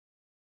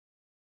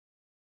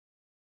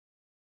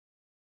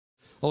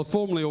I'll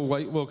formally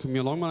welcome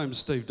you along. My name is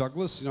Steve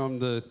Douglas. I'm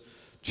the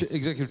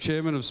Executive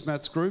Chairman of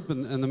SMATS Group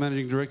and the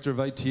Managing Director of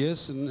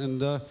ATS, and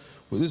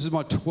this is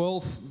my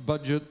 12th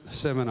budget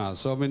seminar.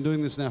 So I've been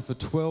doing this now for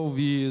 12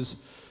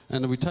 years,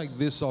 and we take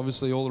this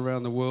obviously all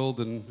around the world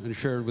and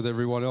share it with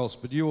everyone else.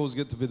 But you always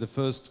get to be the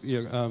first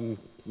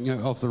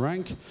off the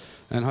rank,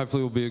 and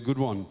hopefully it will be a good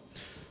one.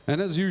 And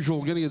as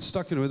usual, we're going to get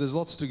stuck into it. There's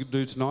lots to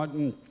do tonight,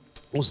 and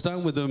we'll start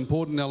with the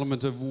important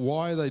element of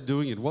why are they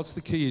doing it? What's the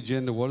key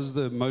agenda? What is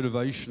the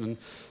motivation?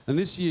 And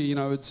this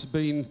year, it's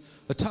been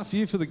a tough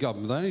year for the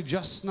government. They only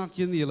just snuck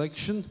in the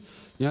election,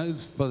 by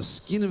the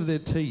skin of their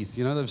teeth.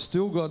 They've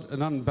still got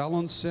an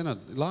unbalanced Senate.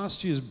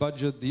 Last year's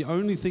budget, the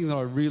only thing that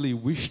I really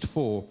wished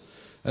for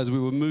as we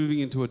were moving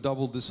into a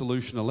double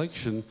dissolution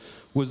election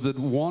was that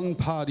one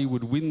party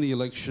would win the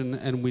election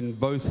and win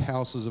both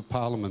houses of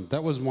parliament.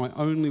 That was my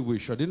only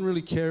wish. I didn't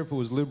really care if it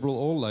was Liberal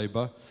or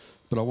Labor,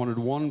 but I wanted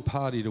one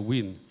party to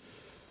win.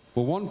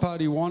 Well, one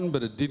party won,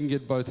 but it didn't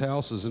get both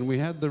houses. And we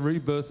had the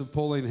rebirth of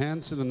Pauline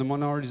Hanson and the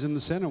minorities in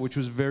the Senate, which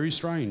was very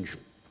strange.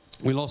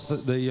 We lost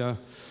the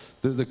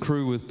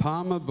crew with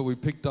Palmer, but we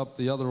picked up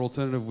the other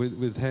alternative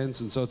with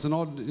Hanson. So it's an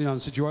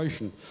odd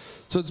situation.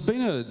 So it's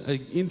been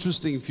an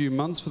interesting few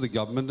months for the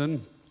government,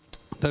 and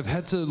they've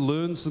had to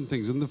learn some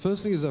things. And the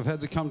first thing is they've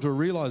had to come to a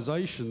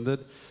realisation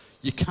that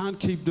you can't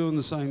keep doing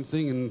the same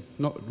thing and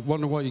not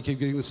wonder why you keep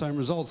getting the same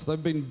results.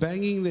 They've been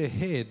banging their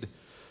head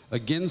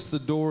against the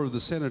door of the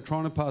Senate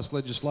trying to pass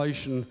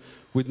legislation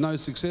with no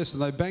success,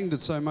 and they banged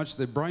it so much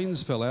their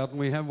brains fell out, and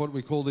we have what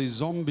we call these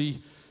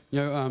zombie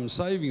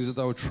savings that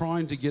they were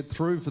trying to get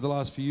through for the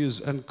last few years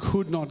and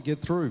could not get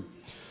through.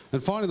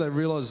 And finally they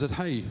realised that,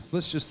 hey,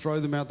 let's just throw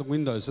them out the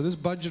window. So this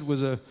budget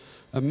was a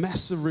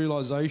massive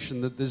realisation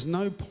that there's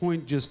no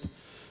point just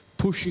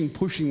pushing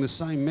the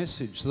same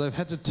message. So they've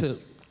had to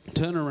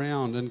turn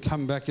around and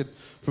come back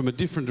from a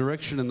different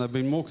direction, and they've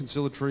been more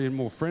conciliatory and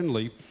more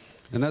friendly,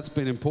 and that's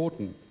been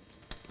important.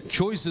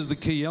 Choice is the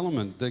key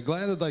element. They're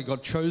glad that they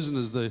got chosen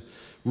as the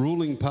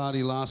ruling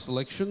party last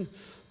election,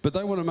 but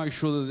they want to make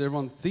sure that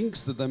everyone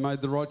thinks that they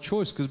made the right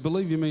choice, because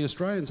believe you me,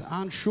 Australians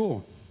aren't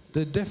sure.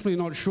 They're definitely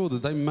not sure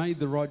that they made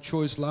the right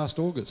choice last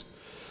August.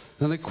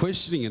 And they're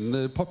questioning it, and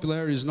the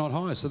popularity is not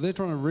high. So they're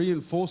trying to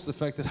reinforce the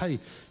fact that, hey,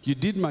 you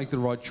did make the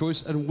right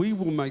choice, and we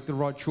will make the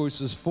right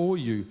choices for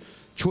you.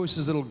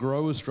 Choices that'll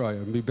grow Australia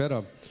and be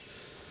better.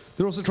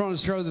 They're also trying to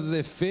show that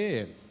they're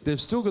fair. They've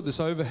still got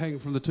this overhang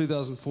from the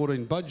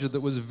 2014 budget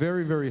that was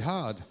very, very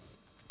hard.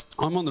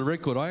 I'm on the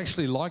record, I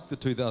actually like the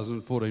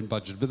 2014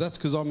 budget, but that's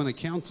because I'm an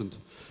accountant.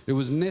 It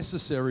was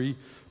necessary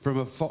from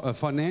a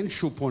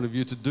financial point of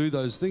view to do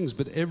those things,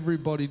 but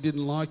everybody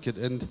didn't like it,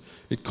 and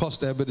it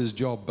cost Abbott his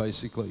job,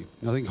 basically.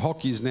 I think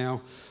hockey's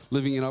now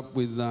living it up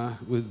with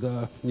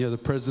the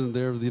president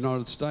there of the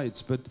United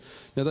States, but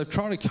they've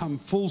tried to come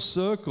full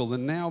circle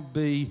and now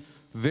be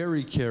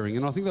very caring,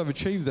 and I think they've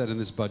achieved that in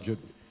this budget.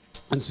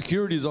 And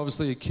security is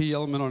obviously a key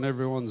element on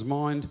everyone's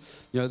mind.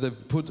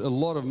 They've put a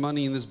lot of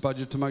money in this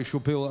budget to make sure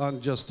people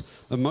aren't just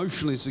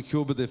emotionally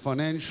secure, but they're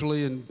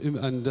financially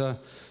and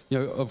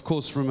of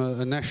course, from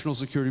a national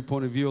security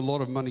point of view, a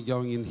lot of money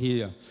going in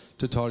here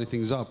to tidy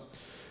things up.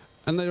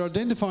 And they're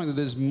identifying that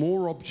there's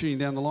more opportunity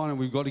down the line, and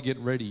we've got to get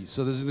ready.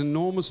 So there's an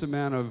enormous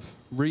amount of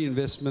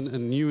reinvestment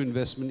and new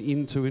investment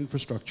into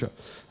infrastructure.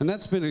 And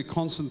that's been a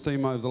constant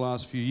theme over the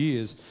last few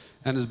years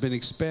and has been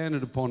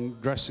expanded upon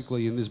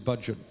drastically in this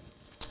budget.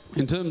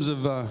 In terms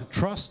of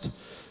trust,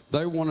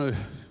 they want to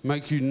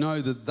make you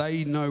know that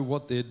they know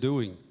what they're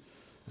doing.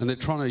 And they're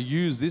trying to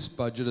use this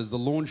budget as the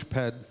launch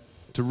pad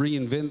to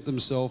reinvent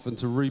themselves and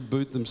to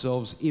reboot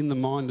themselves in the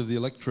mind of the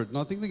electorate. And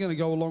I think they're going to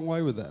go a long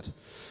way with that.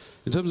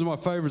 In terms of my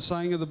favourite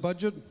saying of the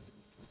budget,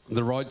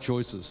 the right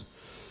choices.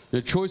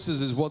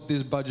 Choices is what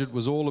this budget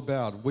was all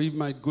about. We've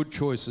made good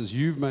choices.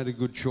 You've made a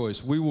good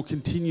choice. We will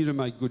continue to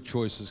make good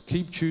choices.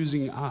 Keep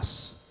choosing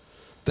us.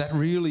 That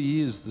really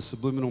is the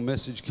subliminal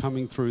message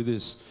coming through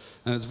this.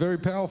 And it's very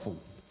powerful.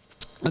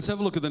 Let's have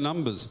a look at the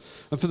numbers.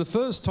 And for the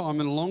first time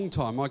in a long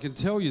time, I can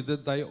tell you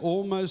that they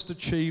almost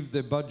achieved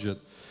their budget.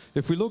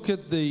 If we look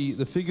at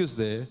the figures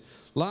there,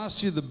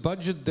 last year the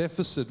budget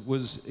deficit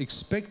was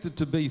expected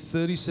to be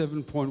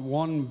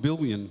 37.1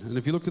 billion. And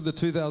if you look at the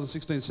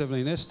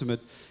 2016-17 estimate,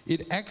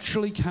 it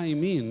actually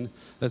came in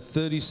at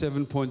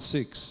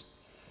 37.6.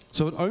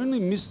 So it only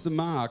missed the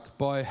mark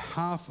by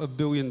 $500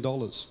 million,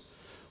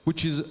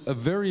 which is a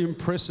very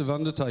impressive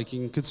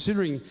undertaking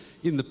considering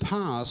in the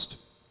past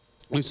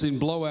we've seen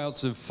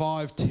blowouts of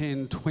 5,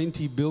 10,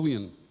 20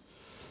 billion.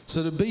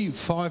 So to be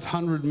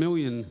 500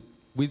 million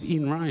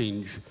within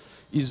range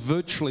is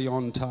virtually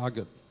on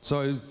target.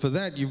 So for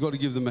that, you've got to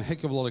give them a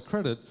heck of a lot of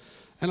credit.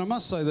 And I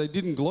must say, they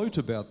didn't gloat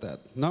about that.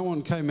 No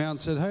one came out and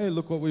said, hey,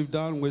 look what we've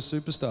done, we're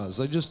superstars.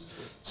 They just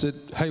said,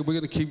 hey, we're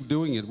going to keep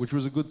doing it, which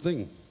was a good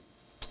thing.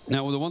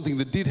 Now, the one thing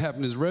that did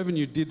happen is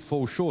revenue did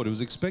fall short. It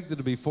was expected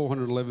to be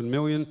 411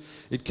 million.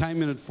 It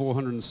came in at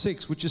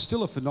 406, which is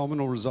still a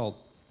phenomenal result.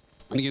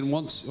 And again,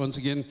 once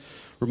again,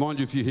 remind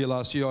you if you were here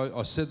last year,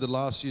 I said that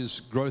last year's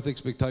growth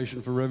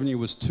expectation for revenue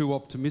was too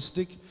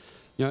optimistic.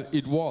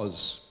 It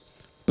was.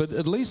 But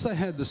at least they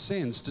had the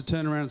sense to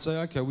turn around and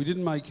say, okay, we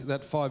didn't make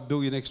that $5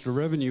 billion extra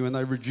revenue, and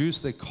they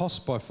reduced their costs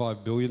by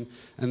 $5 billion,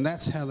 and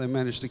that's how they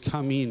managed to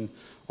come in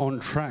on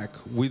track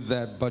with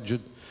that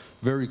budget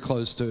very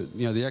close to,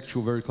 the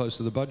actual very close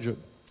to the budget.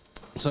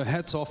 So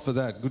hats off for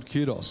that, good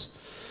kudos.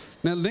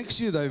 Now next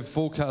year they've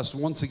forecast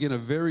once again a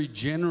very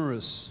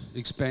generous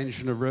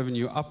expansion of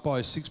revenue, up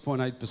by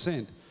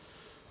 6.8%.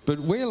 But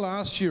where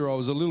last year I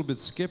was a little bit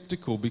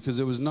sceptical because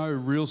there was no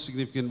real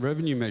significant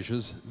revenue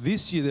measures,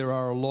 this year there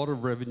are a lot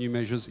of revenue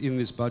measures in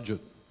this budget.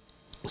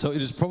 So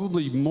it is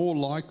probably more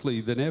likely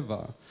than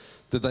ever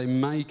that they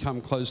may come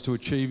close to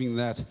achieving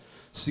that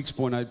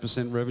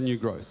 6.8% revenue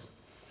growth.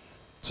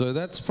 So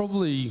that's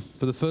probably,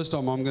 for the first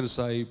time, I'm going to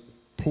say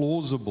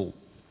plausible,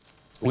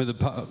 where the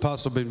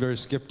past I've been very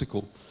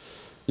sceptical.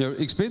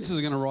 Expenses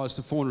are going to rise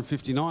to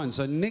 459.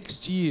 So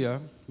next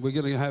year we're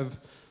going to have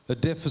a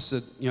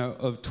deficit,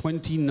 of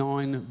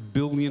 $29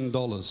 billion,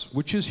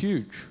 which is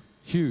huge,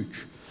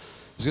 huge.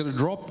 It's going to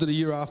drop the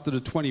year after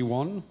to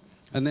 21,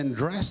 and then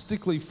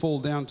drastically fall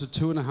down to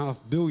 $2.5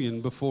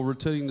 billion before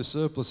returning to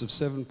surplus of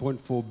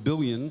 $7.4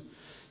 billion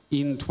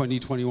in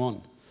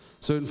 2021.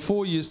 So in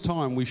 4 years'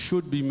 time, we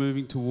should be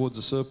moving towards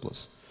a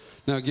surplus.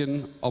 Now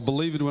again, I'll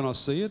believe it when I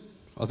see it.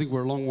 I think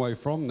we're a long way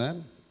from that,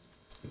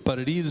 but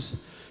it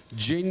is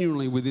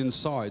genuinely within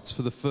sights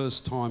for the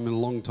first time in a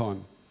long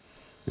time.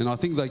 And I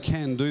think they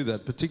can do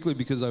that, particularly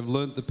because they've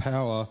learnt the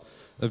power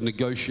of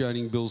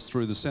negotiating bills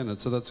through the Senate,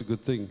 so that's a good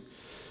thing.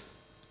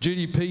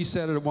 GDP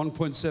sat at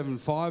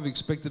 1.75,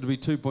 expected to be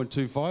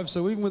 2.25,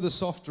 so even with a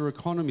softer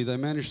economy, they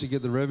managed to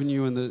get the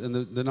revenue and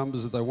the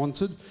numbers that they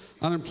wanted.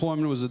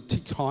 Unemployment was a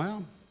tick higher,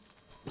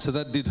 so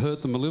that did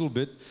hurt them a little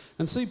bit.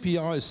 And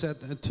CPI sat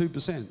at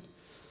 2%,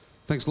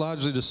 thanks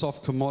largely to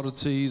soft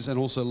commodities and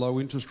also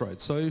low interest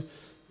rates. So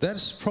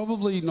that's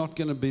probably not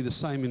going to be the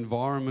same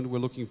environment we're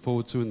looking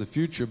forward to in the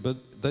future, but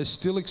they're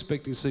still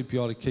expecting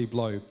CPI to keep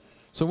low.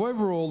 So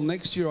overall,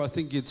 next year I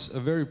think it's a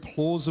very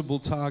plausible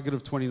target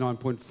of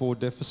 29.4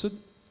 deficit.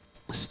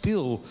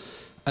 Still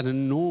an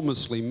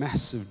enormously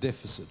massive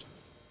deficit.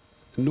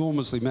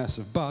 Enormously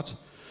massive, but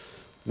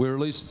we're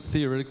at least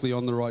theoretically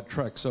on the right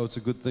track, so it's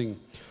a good thing.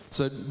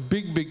 So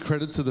big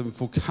credit to them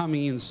for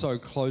coming in so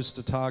close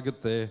to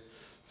target there.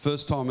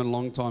 First time in a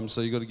long time,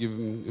 so you've got to give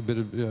them a bit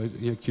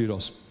of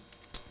kudos.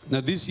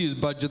 Now this year's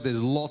budget,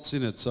 there's lots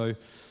in it, so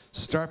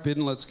strap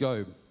in, let's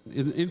go.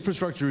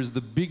 Infrastructure is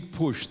the big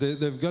push.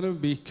 They're going to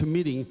be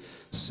committing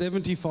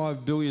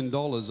 $75 billion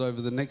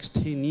over the next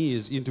 10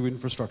 years into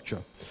infrastructure.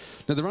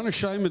 Now they're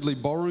unashamedly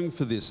borrowing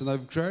for this, and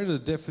they've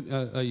created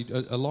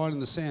a line in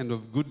the sand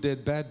of good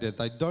debt, bad debt.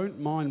 They don't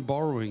mind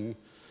borrowing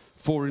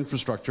for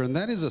infrastructure, and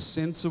that is a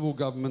sensible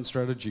government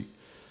strategy.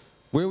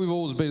 Where we've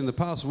always been in the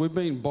past, we've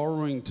been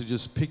borrowing to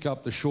just pick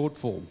up the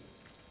shortfall.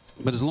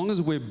 But as long as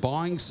we're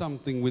buying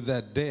something with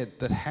that debt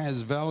that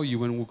has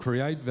value and will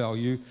create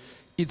value,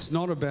 it's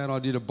not a bad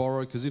idea to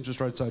borrow because interest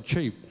rates are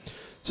cheap.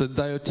 So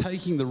they are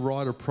taking the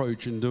right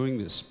approach in doing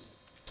this.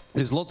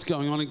 There's lots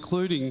going on,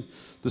 including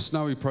the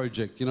Snowy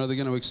project. They're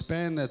going to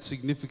expand that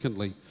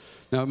significantly.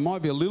 Now, it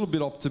might be a little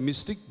bit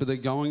optimistic, but they're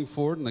going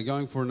for it, and they're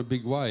going for it in a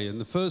big way. And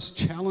the first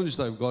challenge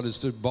they've got is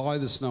to buy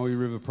the Snowy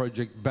River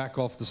project back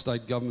off the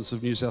state governments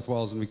of New South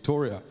Wales and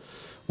Victoria.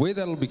 Where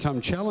that'll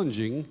become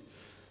challenging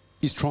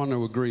is trying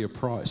to agree a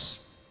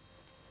price.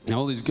 Now,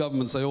 all these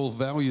governments, they all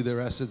value their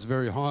assets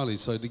very highly,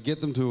 so to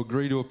get them to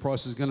agree to a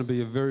price is going to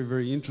be a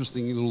very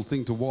interesting little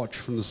thing to watch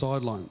from the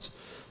sidelines.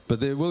 But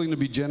they're willing to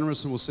be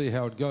generous, and we'll see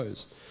how it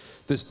goes.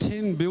 There's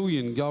 $10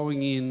 billion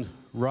going in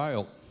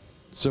rail.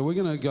 So we're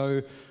going to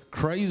go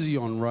crazy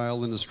on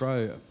rail in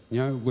Australia.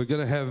 We're going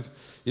to have,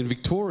 in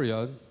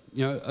Victoria,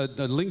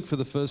 a link for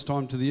the first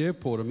time to the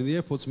airport. I mean, the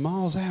airport's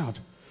miles out.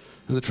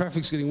 And the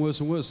traffic's getting worse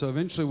and worse, so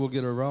eventually we'll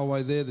get a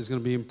railway there. There's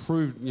going to be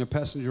improved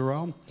passenger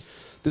rail.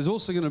 There's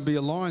also going to be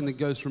a line that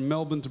goes from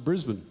Melbourne to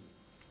Brisbane.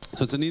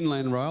 So it's an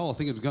inland rail. I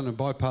think it's going to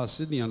bypass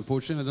Sydney,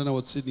 unfortunately. I don't know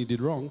what Sydney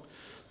did wrong.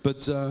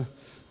 But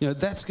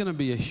that's going to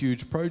be a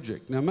huge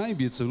project. Now,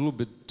 maybe it's a little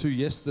bit too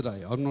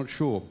yesterday. I'm not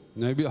sure.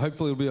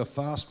 Hopefully it'll be a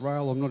fast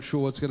rail. I'm not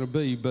sure what it's going to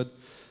be, but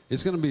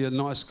it's going to be a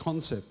nice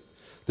concept.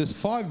 There's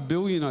 $5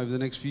 billion over the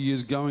next few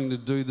years going to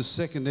do the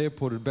second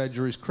airport at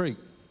Badger East Creek.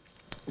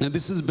 Now,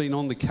 this has been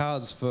on the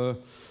cards for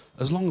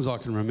as long as I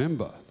can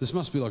remember. This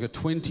must be like a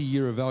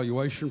 20-year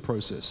evaluation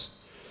process.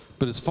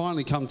 But it's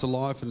finally come to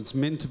life, and it's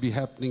meant to be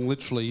happening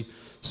literally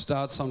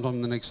start sometime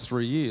in the next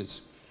 3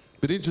 years.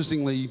 But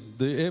interestingly,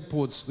 the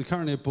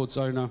current airport's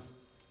owner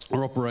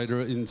or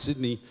operator in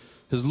Sydney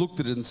has looked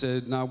at it and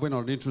said, no, we're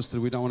not interested,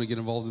 we don't want to get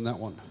involved in that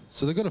one.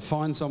 So they've got to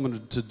find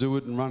someone to do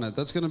it and run it.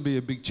 That's going to be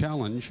a big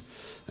challenge.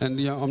 And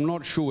I'm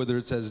not sure whether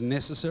it's as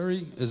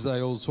necessary as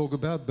they all talk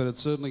about, but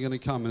it's certainly going to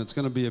come, and it's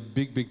going to be a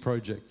big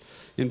project.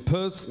 In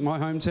Perth, my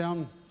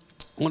hometown,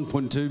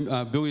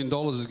 $1.2 billion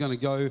is going to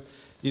go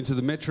into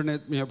the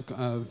Metronet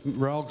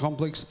rail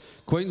complex.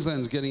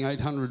 Queensland's getting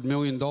 $800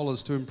 million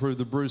to improve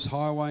the Bruce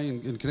Highway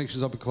and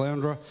connections up at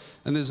Caloundra.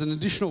 And there's an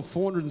additional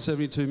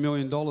 $472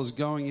 million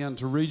going out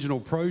to regional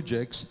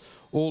projects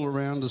all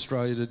around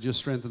Australia to just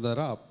strengthen that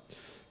up.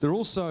 They're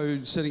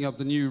also setting up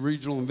the new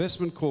Regional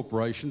Investment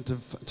Corporation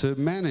to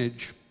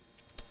manage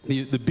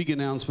the big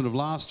announcement of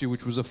last year,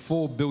 which was a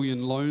 $4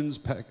 billion loans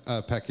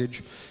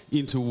package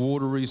into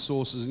water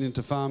resources and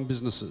into farm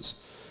businesses.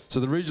 So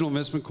the Regional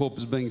Investment Corp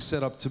is being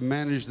set up to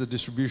manage the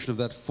distribution of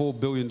that $4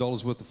 billion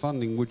worth of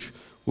funding, which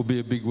will be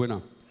a big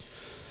winner.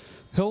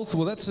 Health,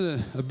 well, that's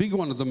a big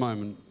one at the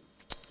moment.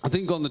 I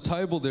think on the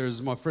table there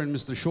is my friend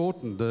Mr.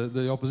 Shorten,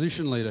 the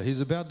opposition leader. He's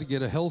about to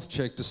get a health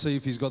check to see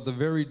if he's got the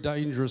very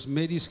dangerous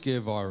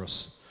Mediscare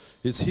virus.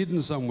 It's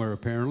hidden somewhere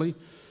apparently.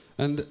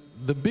 And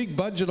the big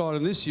budget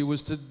item this year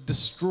was to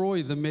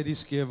destroy the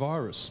Mediscare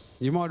virus.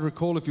 You might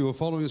recall, if you were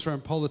following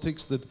Australian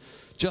politics, that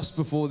just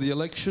before the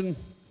election,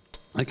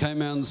 they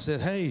came out and said,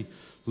 hey,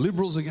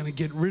 Liberals are going to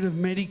get rid of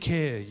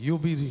Medicare. You'll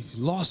be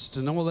lost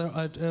and all that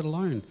out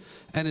alone.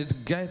 And it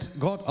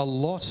got a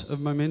lot of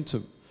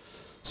momentum.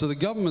 So the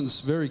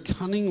government's very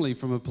cunningly,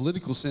 from a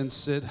political sense,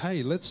 said,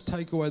 hey, let's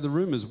take away the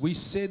rumours. We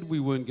said we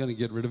weren't going to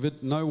get rid of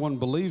it. No one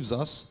believes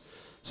us.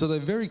 So they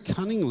very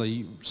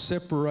cunningly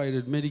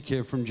separated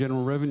Medicare from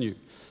general revenue.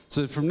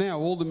 So from now,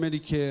 all the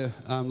Medicare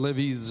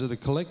levies that are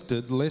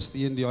collected, less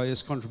the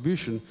NDIS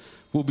contribution,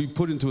 will be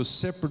put into a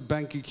separate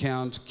bank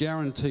account,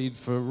 guaranteed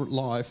for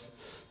life,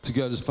 to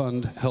go to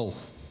fund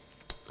health.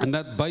 And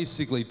that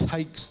basically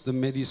takes the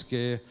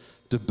Mediscare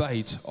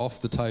debate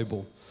off the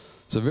table.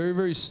 So very,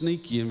 very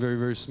sneaky and very,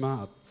 very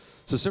smart.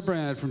 So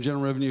separating that from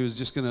general revenue is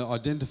just going to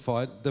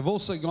identify it. They've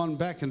also gone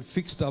back and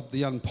fixed up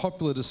the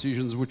unpopular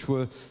decisions, which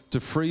were to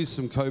freeze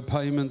some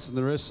co-payments and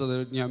the rest, so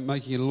they're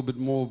making it a little bit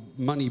more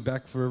money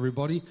back for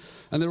everybody.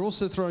 And they're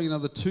also throwing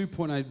another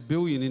 $2.8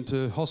 billion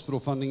into hospital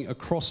funding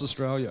across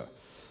Australia.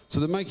 So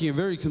they're making a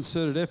very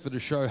concerted effort to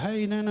show,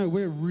 hey, no,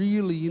 we're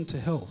really into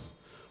health.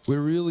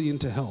 We're really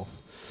into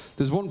health.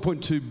 There's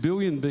 $1.2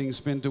 billion being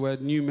spent to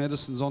add new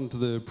medicines onto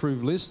the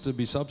approved list to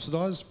be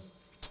subsidised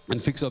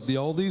and fix up the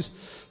oldies.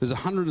 There's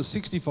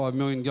 $165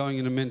 million going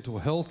into mental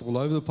health all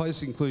over the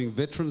place, including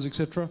veterans,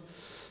 etc.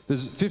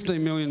 There's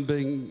 $15 million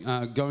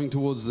going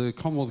towards the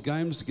Commonwealth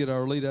Games to get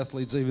our elite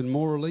athletes even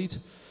more elite.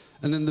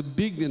 And then the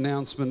big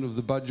announcement of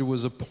the budget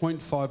was a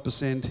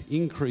 0.5%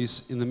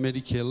 increase in the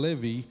Medicare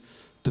levy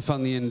to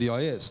fund the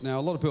NDIS. Now,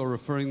 a lot of people are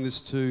referring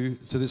to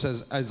this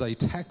as a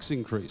tax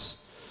increase.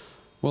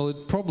 Well,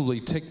 it probably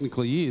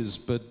technically is,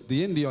 but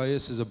the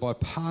NDIS is a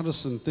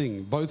bipartisan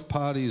thing. Both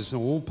parties, or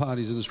all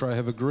parties in Australia,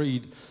 have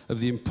agreed of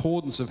the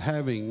importance of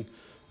having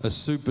a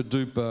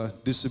super-duper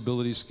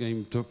disability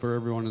scheme for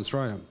everyone in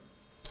Australia.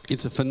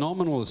 It's a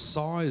phenomenal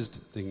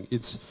sized thing.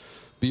 It's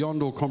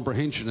beyond all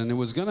comprehension, and it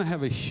was going to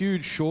have a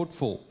huge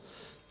shortfall.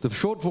 The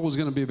shortfall was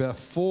going to be about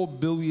 $4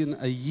 billion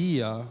a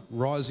year,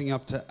 rising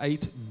up to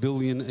 $8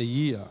 billion a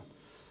year.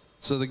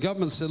 So the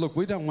government said, look,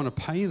 we don't want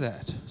to pay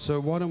that, so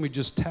why don't we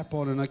just tap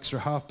on an extra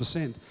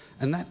 0.5%?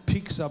 And that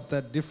picks up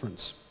that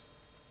difference.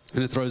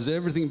 And it throws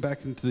everything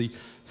back into the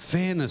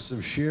fairness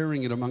of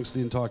sharing it amongst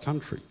the entire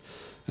country.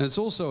 And it's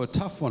also a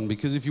tough one,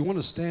 because if you want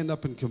to stand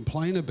up and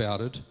complain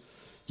about it,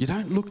 you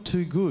don't look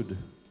too good.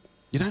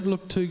 You don't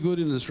look too good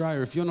in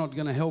Australia if you're not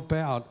going to help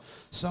out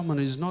someone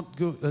who's not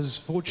as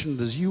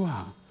fortunate as you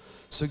are.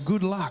 So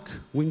good luck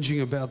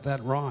whinging about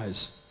that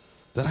rise.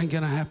 That ain't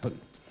going to happen.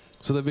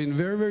 So they've been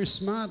very, very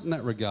smart in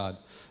that regard.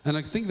 And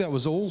I think that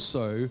was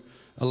also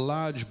a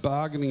large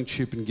bargaining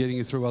chip in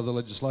getting through other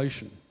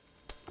legislation.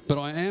 But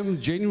I am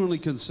genuinely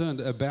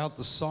concerned about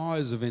the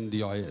size of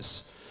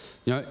NDIS.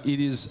 You know, it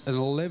is an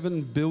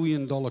 $11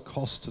 billion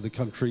cost to the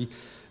country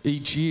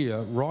each year,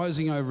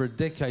 rising over a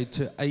decade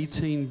to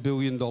 $18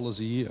 billion a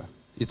year.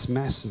 It's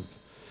massive.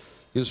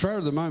 In Australia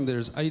at the moment,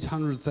 there's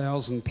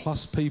 800,000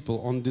 plus people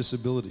on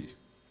disability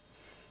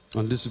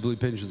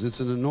pensions.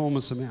 It's an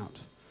enormous amount.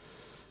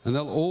 And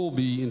they'll all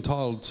be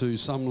entitled to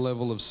some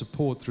level of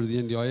support through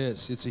the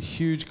NDIS. It's a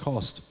huge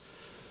cost.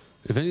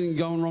 If anything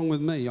going wrong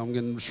with me, I'm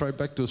going straight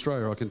back to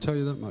Australia, I can tell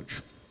you that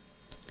much.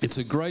 It's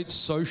a great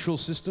social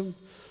system.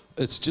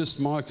 It's just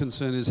my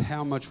concern is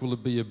how much will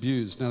it be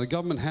abused. Now, the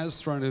government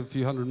has thrown a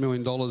few $100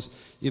 million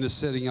into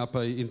setting up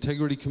an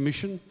integrity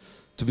commission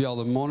to be able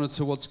to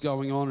monitor what's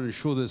going on and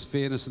ensure there's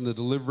fairness in the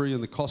delivery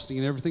and the costing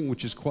and everything,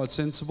 which is quite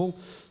sensible.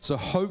 So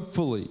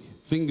hopefully,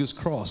 fingers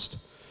crossed,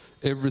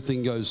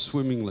 everything goes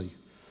swimmingly.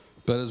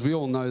 But as we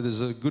all know, there's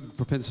a good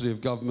propensity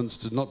of governments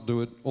to not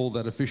do it all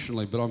that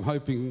efficiently, but I'm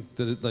hoping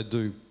that they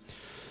do.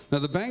 Now,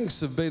 the banks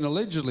have been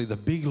allegedly the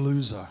big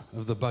loser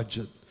of the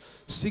budget.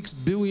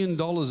 $6 billion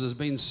has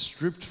been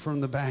stripped from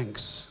the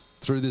banks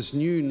through this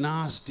new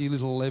nasty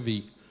little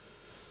levy.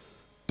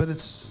 But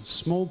it's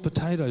small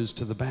potatoes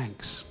to the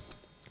banks.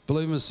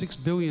 Believe me,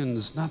 $6 billion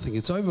is nothing.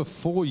 It's over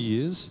 4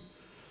 years,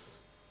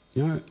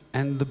 you know,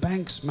 and the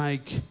banks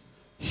make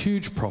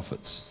huge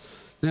profits.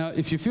 Now,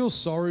 if you feel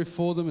sorry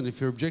for them and if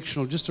you're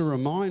objectionable, just a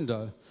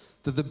reminder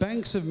that the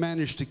banks have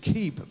managed to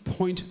keep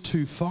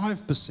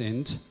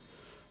 0.25%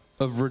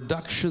 of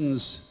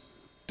reductions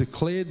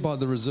declared by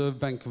the Reserve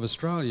Bank of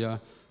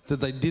Australia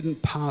that they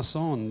didn't pass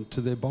on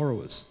to their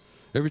borrowers.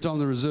 Every time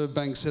the Reserve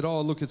Bank said,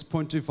 oh, look, it's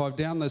 0.25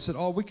 down, they said,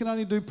 oh, we can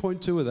only do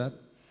 0.2 of that.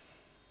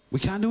 We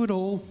can't do it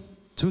all.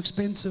 Too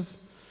expensive.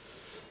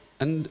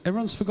 And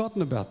everyone's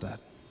forgotten about that.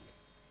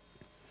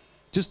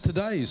 Just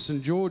today,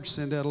 St George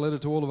sent out a letter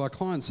to all of our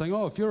clients saying,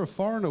 oh, if you're a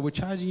foreigner, we're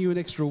charging you an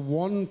extra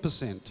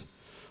 1%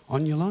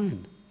 on your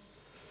loan.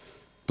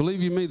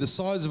 Believe you me, the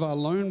size of our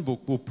loan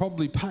book will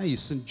probably pay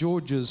St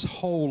George's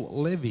whole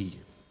levy,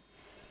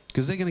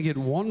 because they're going to get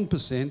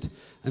 1%,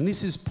 and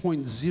this is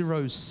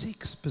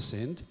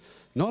 0.06%,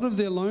 not of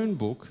their loan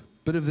book,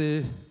 but of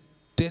their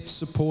debt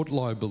support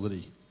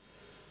liability.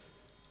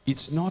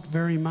 It's not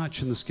very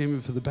much in the scheme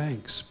of for the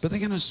banks, but they're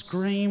going to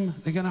scream,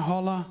 they're going to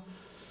holler.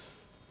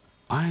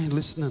 I ain't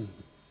listening.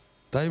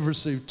 They've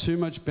received too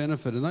much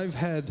benefit, and they've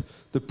had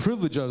the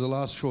privilege over the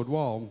last short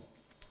while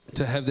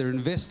to have their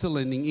investor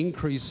lending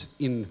increase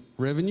in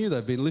revenue.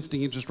 They've been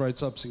lifting interest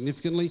rates up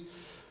significantly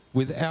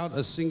without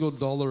a single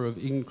dollar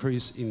of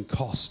increase in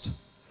cost.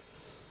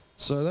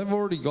 So they've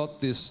already got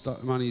this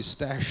money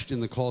stashed in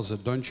the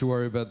closet. Don't you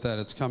worry about that.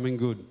 It's coming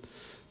good.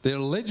 They're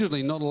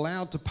allegedly not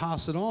allowed to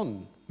pass it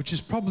on, which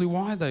is probably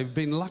why they've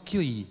been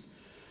lucky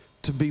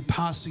to be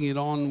passing it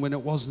on when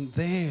it wasn't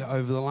there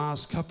over the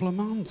last couple of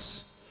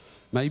months.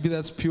 Maybe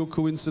that's pure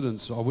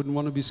coincidence. I wouldn't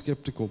want to be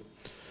skeptical.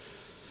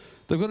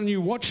 They've got a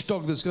new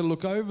watchdog that's going to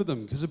look over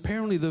them, because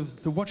apparently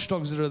the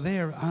watchdogs that are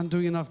there aren't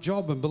doing enough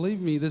job. And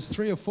believe me, there's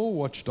 3 or 4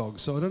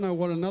 watchdogs, so I don't know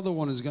what another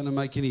one is going to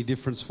make any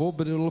difference for,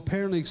 but it'll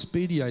apparently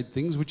expedite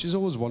things, which is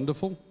always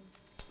wonderful.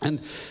 And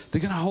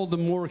they're going to hold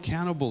them more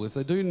accountable. If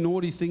they do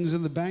naughty things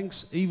in the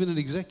banks, even at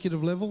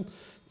executive level,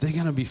 they're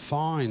going to be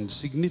fined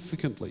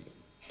significantly,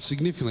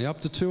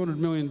 up to $200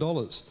 million.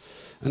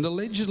 And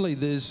allegedly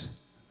there's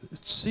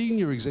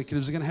senior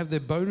executives are going to have their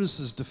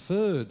bonuses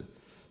deferred.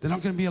 They're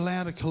not going to be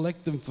allowed to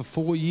collect them for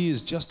 4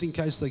 years just in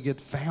case they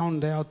get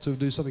found out to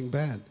do something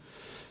bad.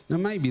 Now,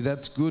 maybe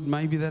that's good,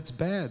 maybe that's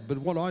bad, but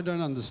what I don't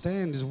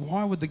understand is,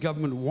 why would the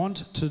government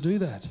want to do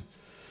that?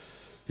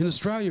 In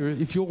Australia,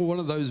 if you're one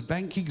of those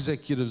bank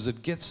executives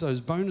that gets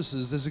those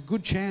bonuses, there's a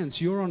good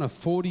chance you're on a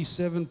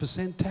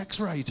 47%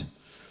 tax rate.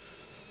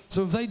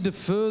 So if they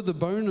defer the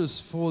bonus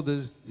for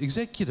the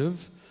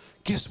executive,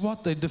 guess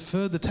what? They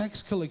defer the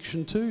tax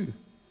collection too.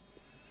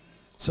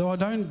 So I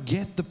don't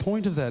get the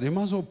point of that. You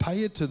might as well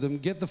pay it to them,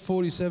 get the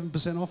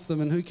 47% off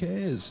them, and who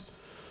cares?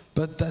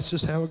 But that's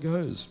just how it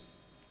goes.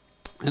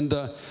 And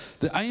the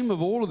aim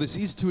of all of this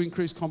is to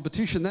increase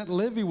competition. That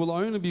levy will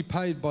only be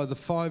paid by the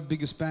 5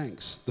 biggest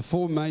banks, the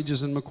 4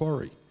 majors and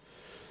Macquarie.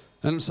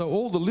 And so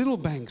all the little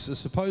banks are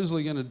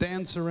supposedly going to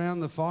dance around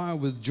the fire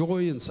with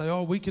joy and say,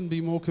 oh, we can be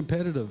more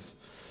competitive.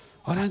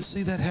 I don't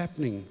see that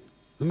happening.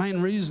 The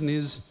main reason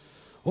is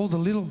all the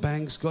little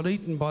banks got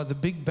eaten by the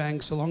big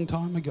banks a long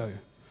time ago.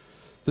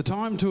 The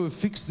time to have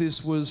fixed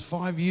this was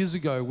 5 years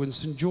ago when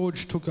St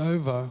George took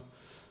over,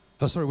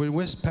 when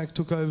Westpac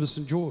took over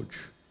St George,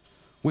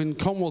 when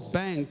Commonwealth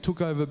Bank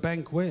took over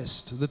Bank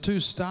West, the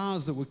 2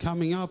 stars that were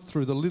coming up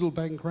through the little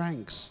bank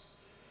ranks.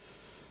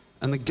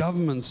 And the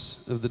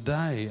governments of the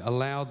day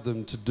allowed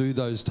them to do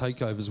those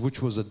takeovers,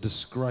 which was a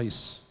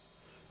disgrace.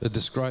 A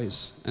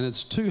disgrace. And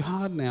it's too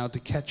hard now to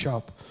catch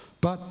up,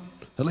 but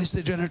at least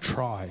they're going to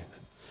try.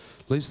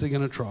 At least they're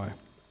going to try.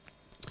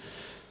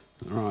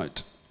 All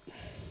right.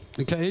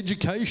 Okay,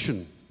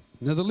 education.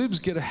 Now the Libs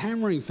get a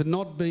hammering for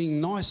not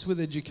being nice with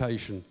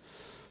education,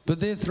 but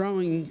they're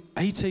throwing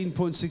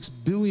 $18.6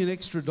 billion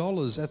extra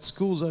dollars at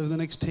schools over the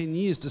next 10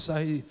 years to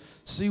say,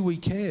 see, we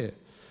care.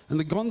 And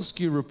the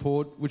Gonskiw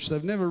report, which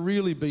they've never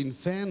really been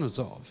fans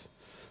of,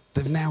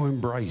 they've now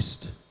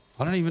embraced.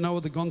 I don't even know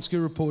what the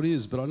Gonskiw report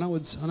is, but I know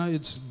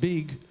it's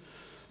big,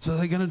 so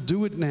they're going to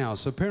do it now.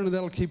 So apparently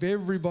that'll keep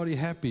everybody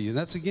happy. And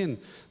that's, again,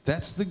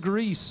 that's the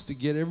grease to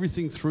get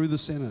everything through the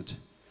Senate.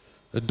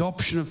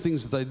 Adoption of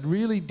things that they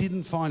really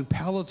didn't find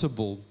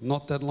palatable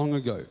not that long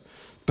ago.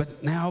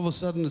 But now all of a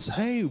sudden it's,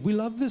 hey, we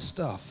love this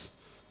stuff.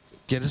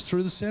 Get us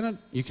through the Senate,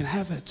 you can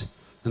have it.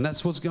 And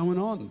that's what's going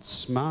on.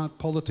 Smart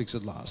politics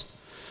at last.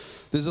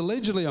 There's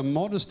allegedly a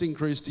modest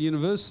increase to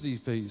university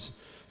fees.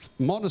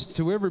 Modest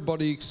to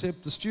everybody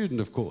except the student,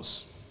 of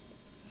course.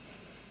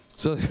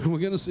 So we're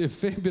going to see a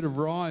fair bit of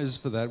rise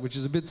for that, which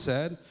is a bit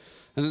sad.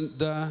 And,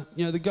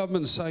 you know, the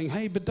government's saying,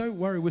 hey, but don't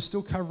worry, we're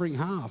still covering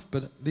half.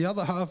 But the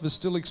other half is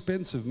still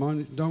expensive.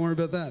 Don't worry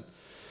about that.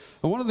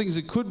 And one of the things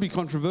that could be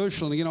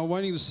controversial, and again, I'm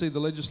waiting to see the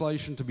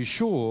legislation to be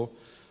sure,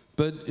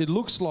 but it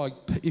looks like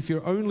if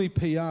you're only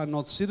PR,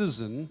 not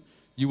citizen,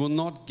 you will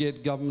not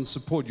get government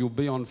support. You'll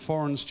be on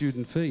foreign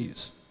student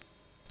fees.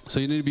 So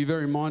you need to be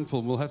very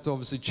mindful. We'll have to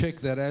obviously check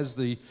that as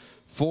the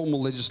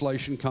formal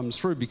legislation comes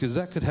through, because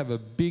that could have a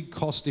big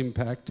cost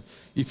impact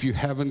if you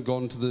haven't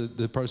gone to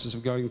the process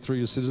of going through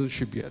your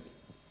citizenship yet.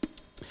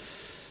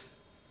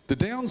 The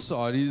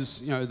downside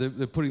is, you know,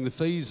 they're putting the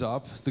fees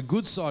up. The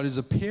good side is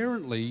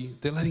apparently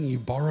they're letting you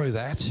borrow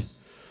that.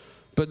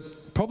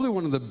 But probably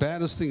one of the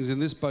baddest things in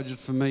this budget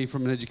for me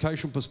from an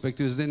educational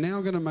perspective is they're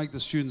now going to make the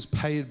students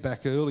pay it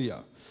back earlier.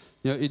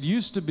 You know, it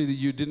used to be that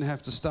you didn't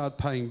have to start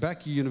paying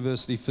back your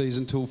university fees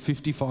until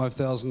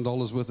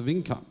 $55,000 worth of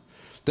income.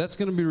 That's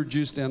going to be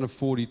reduced down to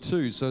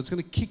 42, so it's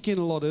going to kick in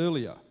a lot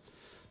earlier.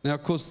 Now,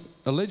 of course,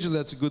 allegedly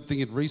that's a good thing.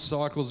 It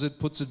recycles it,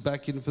 puts it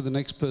back in for the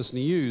next person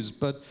to use,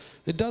 but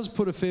it does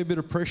put a fair bit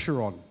of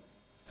pressure on.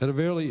 at a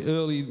very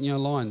early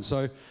line.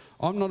 So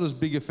I'm not as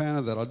big a fan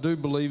of that. I do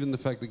believe in the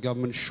fact that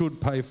government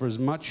should pay for as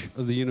much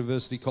of the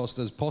university cost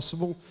as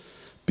possible,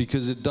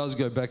 because it does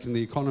go back in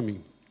the economy.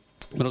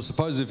 But I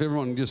suppose if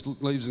everyone just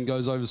leaves and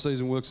goes overseas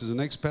and works as an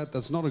expat,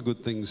 that's not a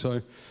good thing.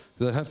 So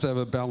they have to have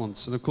a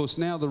balance. And of course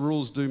now the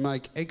rules do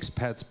make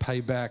expats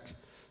pay back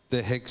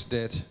their HECS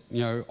debt,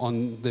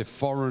 on their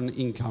foreign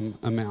income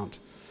amount.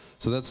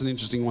 So that's an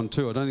interesting one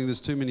too. I don't think there's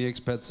too many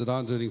expats that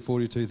aren't earning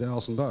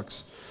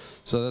 $42,000.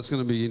 So that's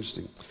going to be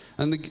interesting.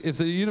 And if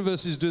the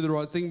universities do the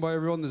right thing by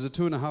everyone, there's a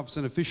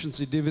 2.5%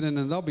 efficiency dividend,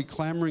 and they'll be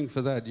clamouring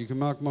for that. You can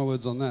mark my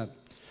words on that.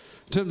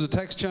 In terms of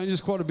tax changes,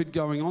 quite a bit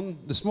going on.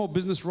 The small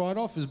business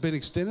write-off has been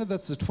extended.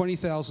 That's a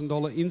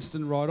 $20,000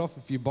 instant write-off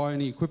if you buy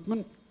any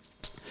equipment.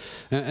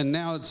 And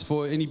now it's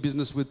for any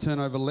business with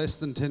turnover less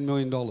than $10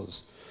 million.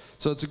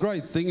 So it's a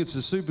great thing. It's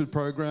a super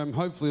program.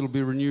 Hopefully it'll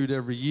be renewed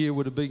every year.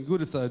 Would have been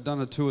good if they had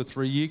done a 2 or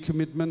 3 year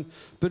commitment.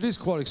 But it is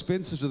quite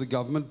expensive to the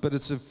government, but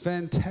it's a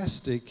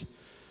fantastic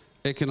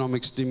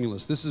economic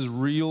stimulus. This is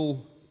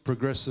real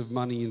progressive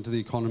money into the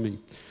economy.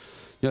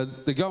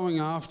 They're going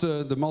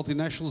after the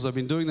multinationals. They've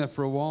been doing that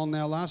for a while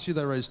now. Last year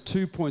they raised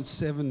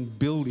 $2.7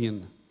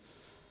 billion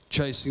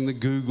chasing the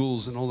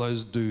Googles and all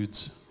those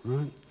dudes,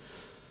 right?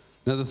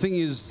 Now the thing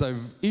is,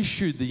 they've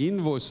issued the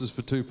invoices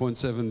for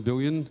 $2.7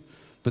 billion,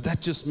 but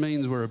that just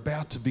means we're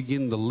about to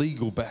begin the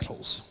legal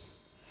battles.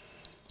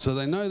 So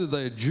they know that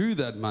they're due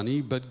that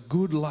money, but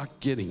good luck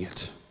getting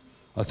it.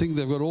 I think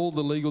they've got all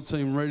the legal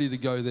team ready to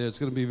go there. It's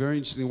going to be very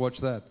interesting to watch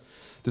that.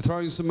 They're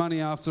throwing some money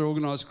after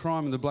organised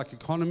crime and the black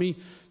economy,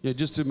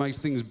 just to make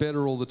things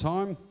better all the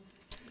time.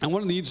 And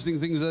one of the interesting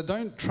things is they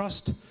don't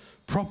trust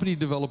property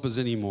developers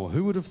anymore.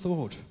 Who would have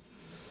thought?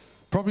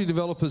 Property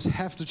developers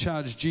have to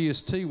charge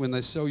GST when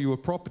they sell you a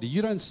property.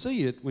 You don't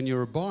see it when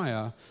you're a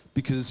buyer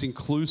because it's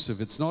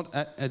inclusive. It's not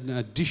an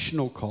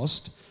additional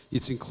cost.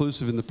 It's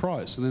inclusive in the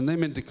price. And then they're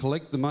meant to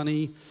collect the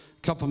money.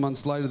 A couple of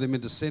months later, they're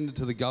meant to send it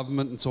to the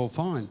government, and it's all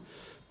fine.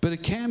 But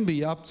it can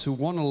be up to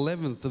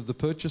 1/11 of the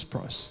purchase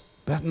price,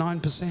 about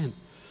 9%.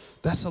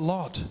 That's a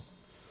lot.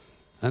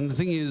 And the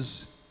thing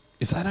is,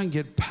 if they don't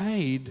get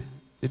paid,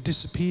 it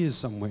disappears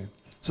somewhere.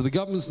 So the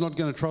government's not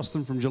going to trust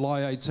them from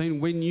July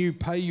 18. When you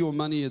pay your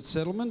money at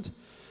settlement,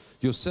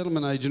 your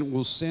settlement agent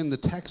will send the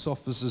tax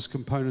officer's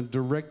component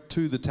direct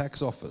to the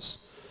tax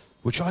office,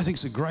 which I think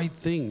is a great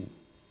thing.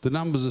 The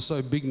numbers are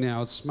so big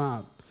now, it's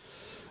smart.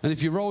 And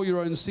if you roll your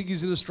own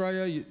ciggies in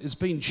Australia, it's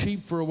been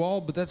cheap for a while,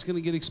 but that's going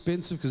to get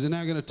expensive because they're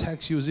now going to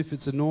tax you as if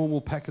it's a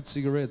normal packet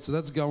cigarette. So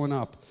that's going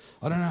up.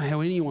 I don't know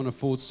how anyone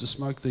affords to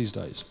smoke these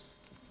days.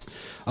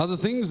 Other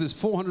things, there's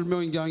 $400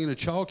 million going into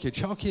childcare.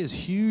 Childcare is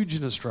huge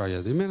in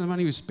Australia. The amount of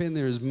money we spend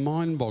there is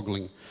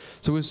mind-boggling.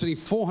 So we're spending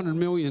 $400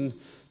 million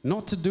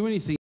not to do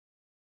anything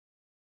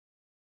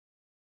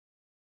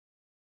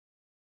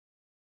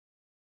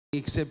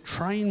except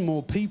train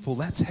more people.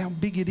 That's how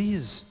big it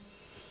is.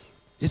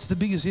 It's the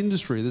biggest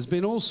industry. There's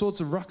been all sorts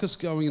of ruckus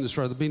going in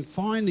Australia. They've been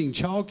finding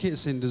childcare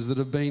centres that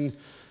have been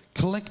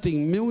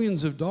collecting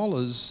millions of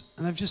dollars,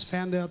 and they've just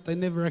found out they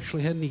never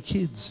actually had any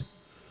kids.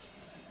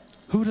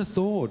 Who would have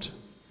thought?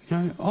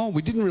 Oh,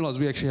 we didn't realise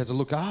we actually had to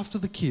look after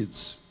the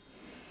kids.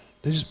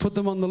 They just put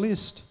them on the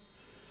list.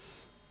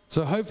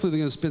 So hopefully they're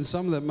going to spend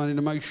some of that money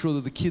to make sure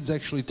that the kids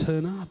actually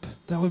turn up.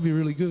 That would be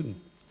really good.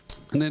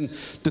 And then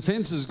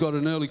Defence has got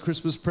an early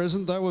Christmas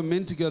present. They were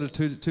meant to go to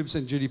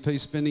 2% GDP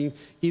spending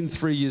in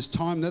 3 years'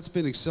 time. That's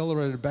been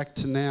accelerated back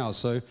to now.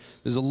 So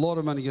there's a lot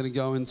of money going to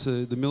go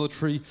into the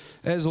military,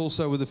 as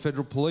also with the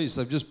Federal Police.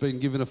 They've just been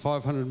given a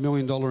 $500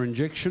 million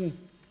injection,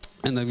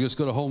 and they've just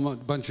got a whole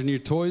bunch of new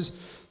toys.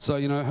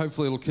 So,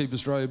 hopefully it'll keep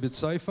Australia a bit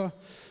safer.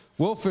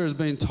 Welfare has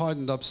been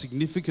tightened up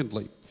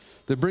significantly.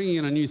 They're bringing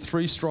in a new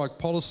 3-strike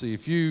policy.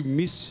 If you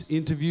miss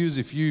interviews,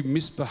 if you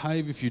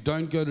misbehave, if you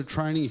don't go to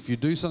training, if you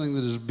do something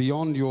that is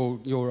beyond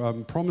your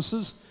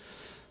promises,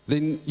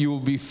 then you will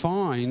be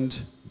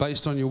fined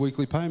based on your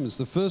weekly payments.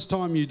 The first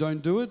time you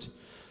don't do it,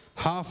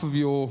 half of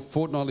your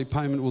fortnightly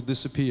payment will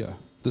disappear.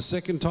 The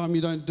second time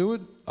you don't do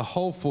it, a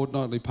whole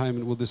fortnightly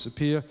payment will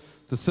disappear.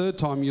 The third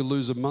time you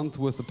lose a month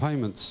worth of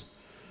payments.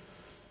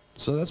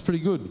 So that's pretty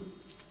good.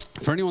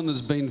 For anyone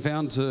that's been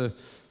found to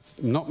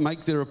not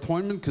make their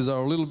appointment because they're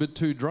a little bit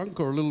too drunk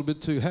or a little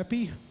bit too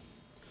happy,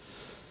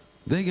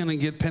 they're going to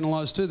get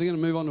penalised too. They're going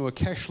to move on to a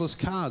cashless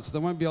card, so they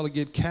won't be able to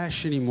get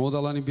cash anymore.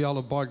 They'll only be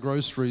able to buy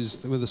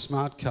groceries with a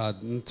smart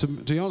card. And to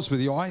be honest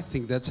with you, I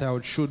think that's how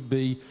it should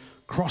be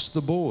across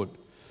the board.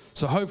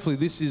 So hopefully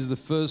this is the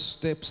first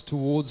steps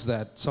towards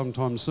that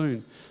sometime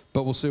soon,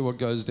 but we'll see what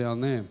goes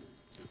down there.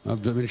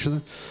 I've mentioned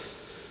that.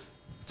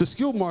 For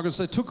skilled migrants,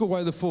 they took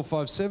away the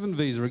 457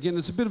 visa. Again,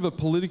 it's a bit of a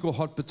political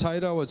hot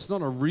potato. It's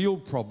not a real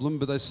problem,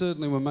 but they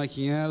certainly were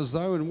making out as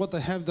though. And what they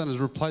have done is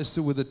replaced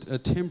it with a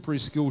temporary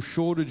skill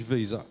shortage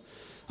visa.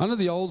 Under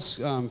the old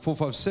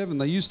 457,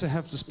 they used to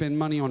have to spend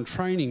money on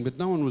training, but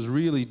no one was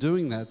really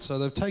doing that. So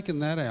they've taken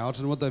that out,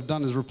 and what they've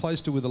done is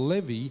replaced it with a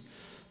levy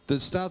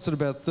that starts at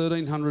about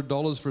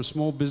 $1,300 for a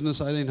small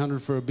business,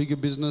 $1,800 for a bigger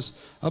business,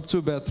 up to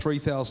about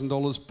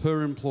 $3,000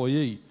 per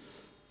employee.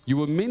 You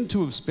were meant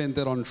to have spent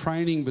that on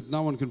training, but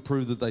no one can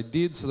prove that they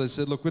did. So they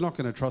said, look, we're not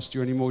going to trust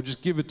you anymore.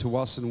 Just give it to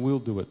us and we'll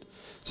do it.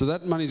 So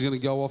that money's going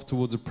to go off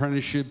towards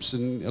apprenticeships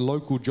and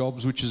local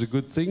jobs, which is a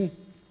good thing.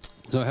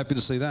 So happy to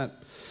see that.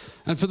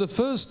 And for the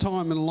first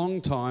time in a long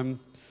time,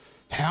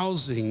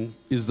 housing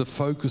is the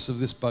focus of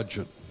this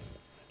budget.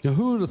 Now,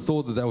 who would have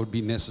thought that that would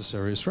be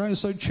necessary?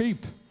 Australia's so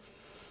cheap.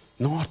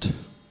 Not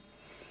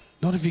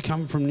if you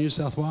come from New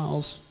South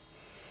Wales.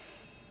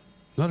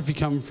 Not if you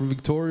come from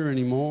Victoria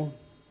anymore.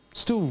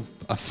 Still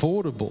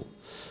affordable.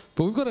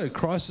 But we've got a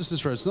crisis in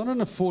Australia. It's not an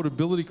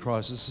affordability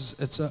crisis,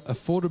 it's an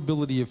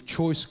affordability of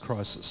choice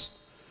crisis.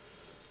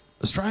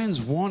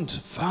 Australians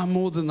want far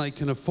more than they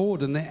can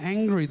afford, and they're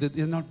angry that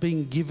they're not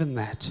being given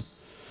that.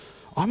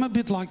 I'm a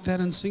bit like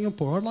that in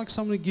Singapore. I'd like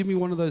someone to give me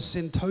one of those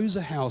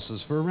Sentosa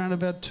houses for around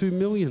about 2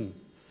 million.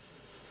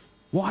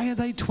 Why are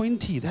they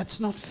 20? That's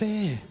not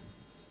fair.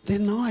 They're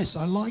nice,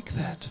 I like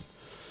that.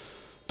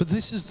 But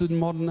this is the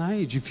modern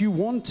age. If you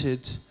want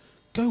it,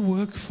 go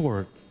work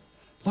for it,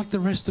 like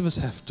the rest of us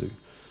have to.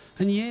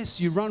 And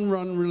yes, you run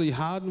really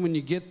hard, and when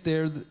you get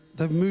there,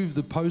 they've moved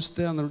the post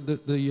down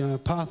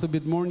the path a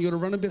bit more, and you've got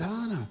to run a bit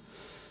harder.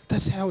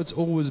 That's how it's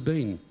always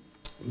been.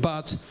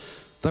 But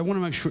they want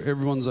to make sure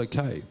everyone's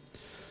okay.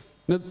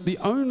 Now, the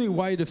only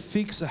way to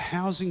fix a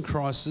housing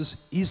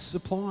crisis is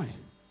supply.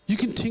 You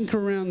can tinker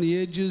around the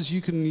edges,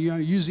 you can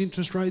use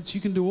interest rates,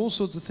 you can do all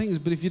sorts of things,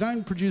 but if you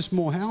don't produce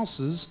more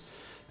houses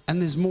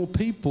and there's more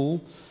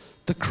people,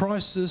 the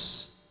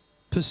crisis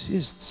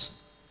persists.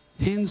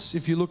 Hence,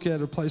 if you look at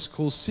a place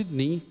called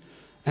Sydney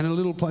and a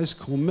little place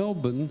called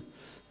Melbourne,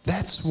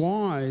 that's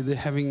why they're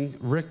having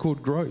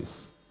record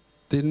growth.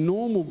 Their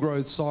normal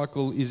growth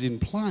cycle is in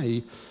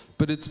play,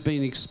 but it's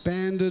been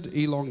expanded,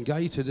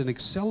 elongated and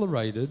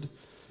accelerated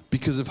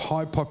because of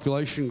high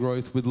population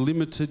growth with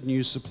limited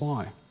new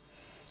supply.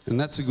 And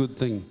that's a good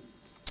thing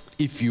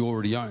if you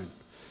already own.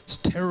 It's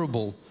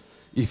terrible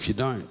if you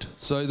don't.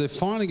 So they're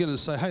finally going to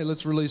say, hey,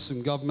 let's release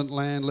some government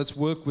land, let's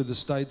work with the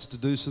states to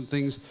do some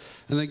things,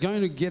 and they're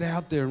going to get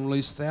out there and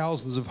release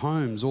thousands of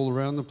homes all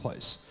around the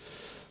place.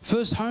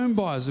 First home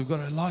buyers have got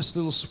a nice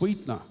little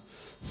sweetener,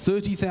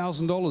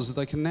 $30,000 that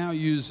they can now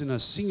use in a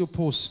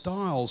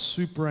Singapore-style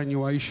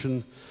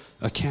superannuation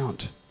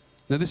account.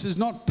 Now, this is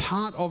not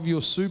part of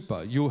your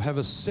super. You'll have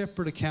a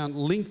separate account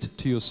linked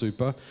to your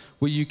super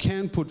where you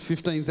can put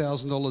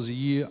 $15,000 a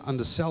year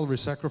under salary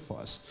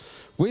sacrifice.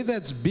 Where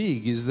that's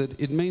big is that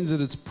it means that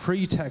it's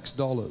pre-tax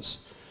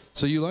dollars.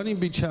 So you'll only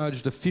be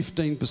charged a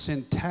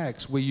 15%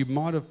 tax where you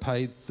might have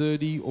paid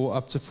 30 or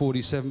up to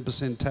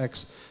 47%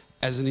 tax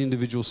as an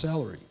individual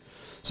salary.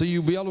 So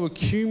you'll be able to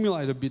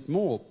accumulate a bit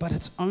more, but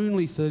it's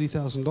only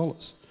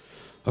 $30,000.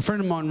 A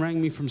friend of mine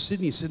rang me from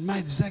Sydney and said,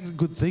 mate, is that a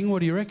good thing? What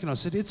do you reckon? I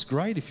said, it's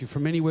great if you're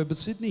from anywhere but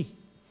Sydney.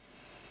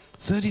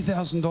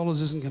 $30,000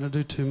 isn't going to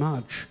do too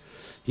much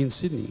in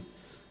Sydney.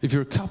 If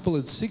you're a couple,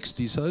 it's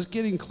 60, so it's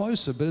getting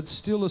closer, but it's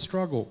still a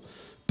struggle.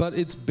 But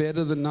it's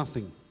better than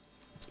nothing.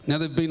 Now,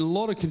 there's been a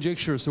lot of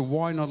conjecture as to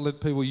why not let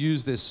people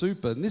use their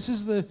super. And this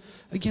is,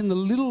 again, the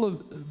little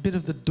bit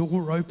of the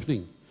door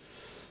opening.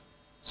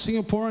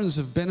 Singaporeans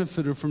have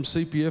benefited from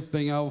CPF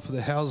being able for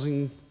the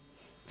housing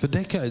for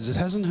decades. It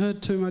hasn't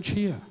hurt too much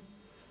here.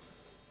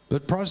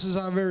 But prices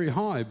are very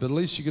high, but at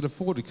least you can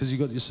afford it because you've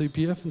got your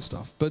CPF and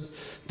stuff. But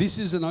this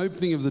is an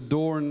opening of the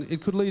door, and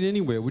it could lead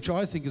anywhere, which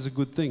I think is a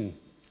good thing.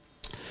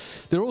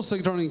 They're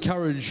also trying to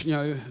encourage,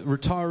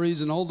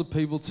 retirees and older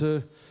people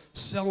to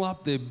sell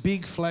up their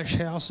big flash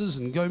houses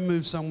and go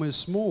move somewhere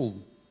small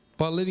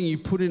by letting you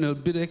put in a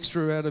bit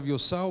extra out of your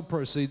sale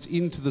proceeds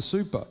into the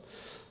super.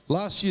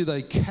 Last year,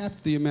 they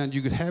capped the amount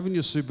you could have in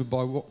your super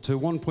to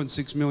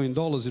 $1.6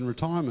 million in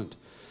retirement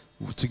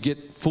to get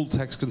full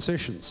tax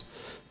concessions.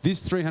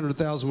 This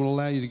 $300,000 will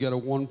allow you to go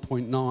to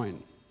 1.9.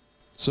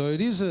 So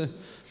it is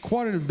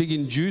quite a big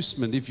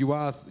inducement if you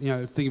are,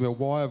 thinking about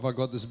why have I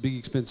got this big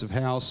expensive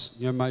house,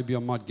 maybe I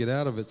might get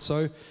out of it.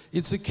 So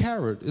it's a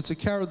carrot. It's a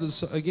carrot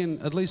that's, again,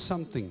 at least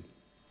something.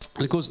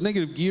 And of course,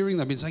 negative gearing,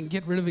 they've been saying,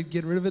 get rid of it,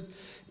 get rid of it.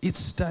 It's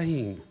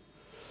staying.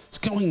 It's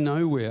going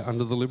nowhere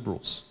under the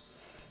Liberals.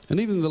 And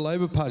even the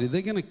Labor Party,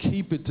 they're going to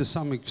keep it to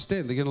some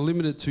extent. They're going to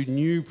limit it to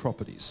new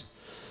properties.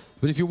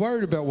 But if you're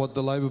worried about what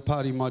the Labor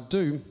Party might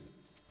do,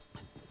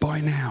 buy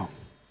now.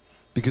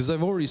 Because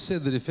they've already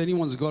said that if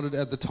anyone's got it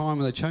at the time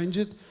when they change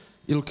it,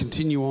 it'll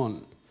continue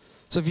on.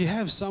 So if you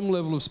have some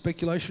level of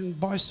speculation,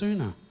 buy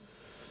sooner.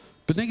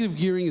 But negative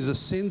gearing is a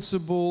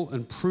sensible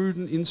and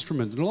prudent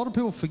instrument. And a lot of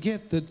people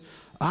forget that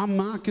our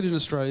market in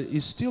Australia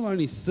is still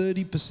only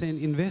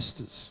 30%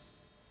 investors.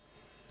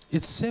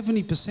 It's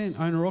 70%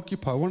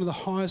 owner-occupier, one of the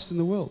highest in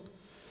the world.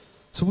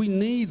 So we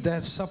need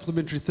that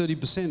supplementary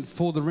 30%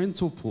 for the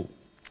rental pool.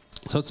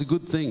 So it's a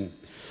good thing.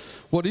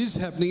 What is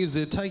happening is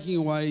they're taking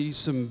away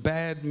some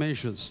bad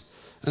measures.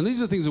 And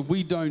these are things that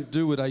we don't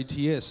do at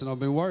ATS, and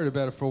I've been worried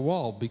about it for a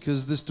while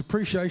because this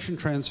depreciation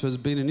transfer has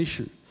been an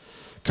issue.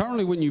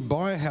 Currently, when you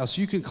buy a house,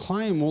 you can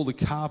claim all the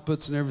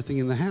carpets and everything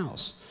in the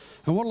house.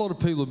 And what a lot of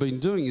people have been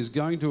doing is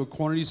going to a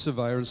quantity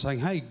surveyor and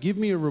saying, hey, give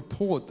me a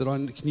report that I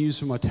can use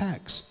for my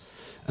tax.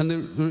 And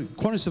the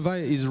quantity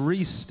surveyor is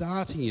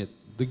restarting it.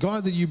 The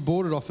guy that you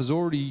bought it off has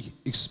already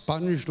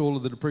expunged all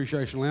of the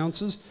depreciation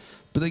allowances,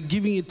 but they're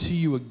giving it to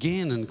you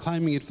again and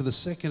claiming it for the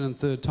second and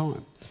third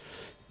time.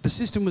 The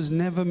system was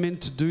never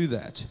meant to do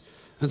that.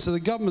 And so the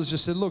government's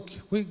just said, look,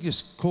 we're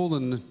just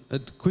calling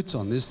it quits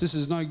on this. This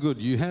is no good.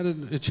 You had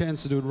a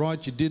chance to do it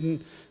right. You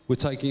didn't. We're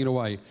taking it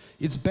away.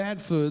 It's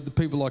bad for the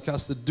people like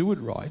us that do it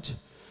right,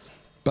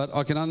 but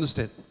I can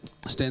understand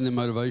their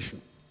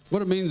motivation.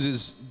 What it means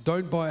is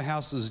don't buy a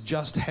house that's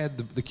just had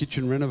the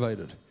kitchen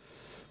renovated.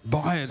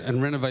 Buy it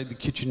and renovate the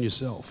kitchen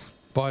yourself.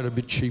 Buy it a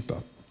bit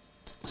cheaper.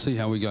 See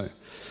how we go.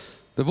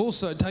 They've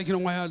also taken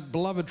away our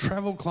beloved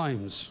travel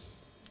claims.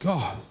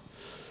 God,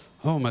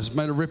 I almost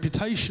made a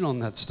reputation on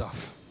that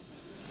stuff.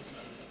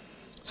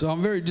 So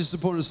I'm very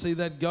disappointed to see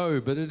that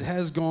go, but it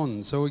has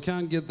gone. So we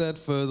can't get that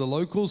for the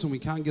locals and we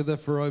can't get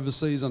that for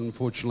overseas,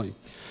 unfortunately.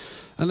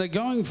 And they're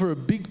going for a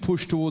big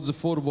push towards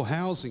affordable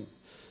housing.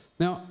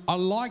 Now, I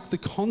like the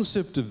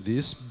concept of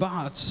this,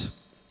 but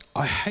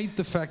I hate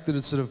the fact that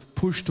it's sort of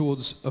pushed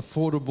towards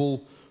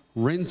affordable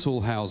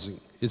rental housing.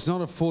 It's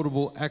not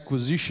affordable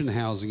acquisition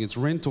housing, it's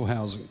rental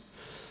housing.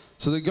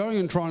 So they're going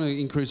and trying to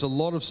increase a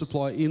lot of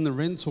supply in the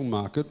rental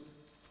market,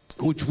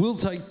 which will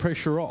take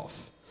pressure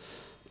off,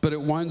 but it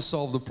won't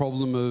solve the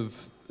problem of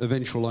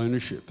eventual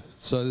ownership.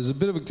 So there's a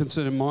bit of a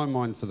concern in my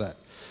mind for that.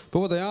 But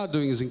what they are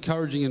doing is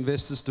encouraging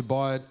investors to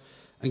buy it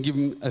and give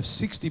them a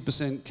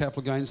 60%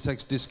 capital gains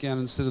tax discount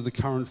instead of the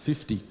current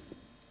 50%.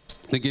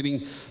 They're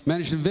getting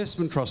managed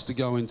investment trusts to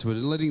go into it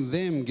and letting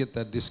them get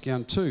that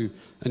discount too,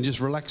 and just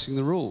relaxing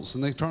the rules.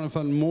 And they're trying to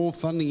fund more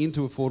funding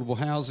into affordable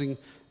housing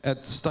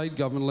at the state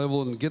government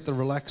level and get the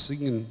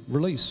relaxing and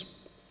release.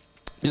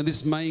 Now,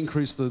 this may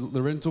increase the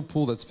rental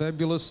pool. That's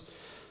fabulous,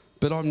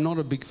 but I'm not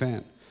a big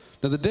fan.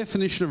 Now, the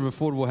definition of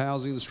affordable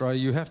housing in Australia,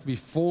 you have to be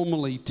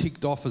formally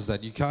ticked off as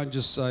that. You can't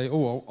just say,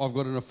 oh, I've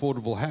got an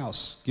affordable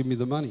house, give me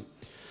the money.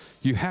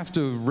 You have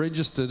to have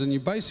registered, and you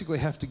basically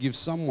have to give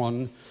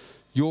someone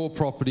your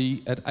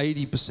property at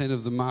 80%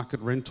 of the market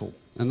rental.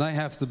 And they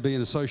have to be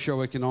in a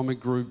socio-economic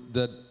group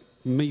that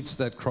meets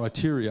that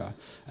criteria,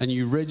 and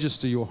you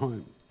register your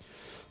home.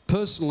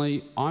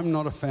 Personally, I'm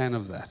not a fan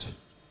of that.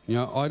 You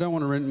know, I don't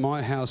want to rent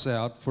my house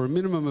out for a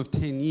minimum of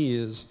 10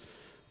 years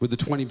with a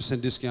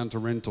 20% discount to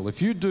rental.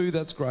 If you do,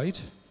 that's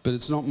great, but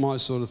it's not my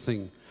sort of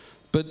thing.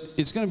 But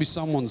it's going to be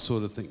someone's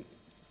sort of thing.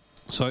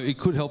 So it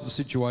could help the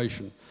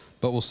situation,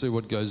 but we'll see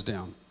what goes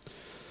down.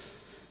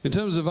 In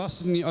terms of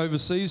us in the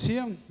overseas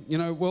here, you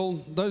know, well,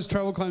 those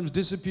travel claims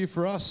disappear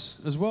for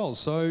us as well.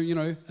 So, you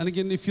know, and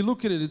again, if you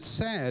look at it, it's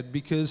sad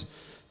because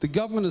the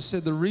government has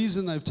said the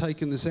reason they've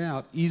taken this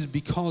out is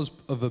because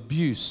of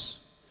abuse.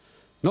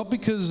 Not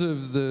because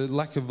of the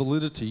lack of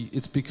validity,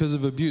 it's because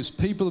of abuse.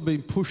 People have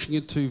been pushing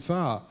it too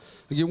far.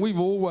 Again, we've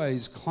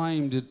always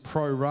claimed it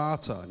pro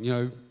rata. You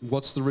know,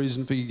 what's the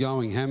reason for you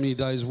going? How many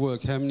days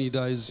work? How many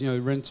days, you know,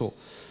 rental?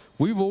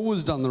 We've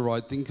always done the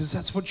right thing because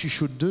that's what you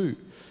should do.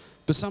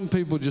 But some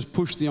people just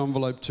push the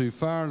envelope too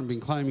far and have been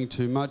claiming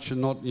too much and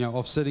not, you know,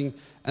 offsetting.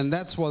 And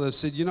that's why they've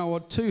said, you know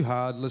what, too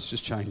hard, let's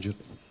just change it.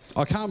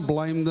 I can't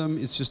blame them,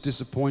 it's just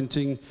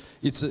disappointing.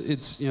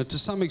 It's you know, to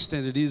some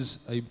extent it is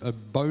a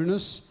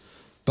bonus,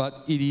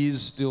 but it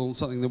is still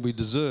something that we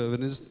deserve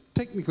and is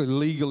technically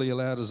legally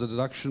allowed as a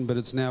deduction, but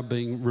it's now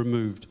being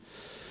removed.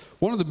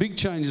 One of the big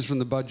changes from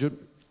the budget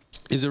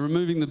is they're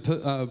removing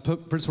the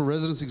principal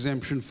residence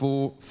exemption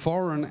for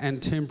foreign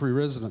and temporary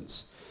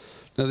residents.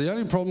 Now, the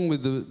only problem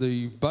with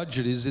the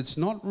budget is it's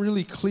not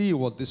really clear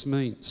what this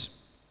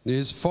means.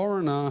 There's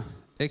foreigner,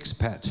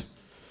 expat.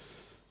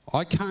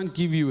 I can't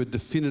give you a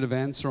definitive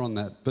answer on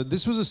that, but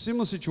this was a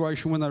similar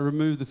situation when they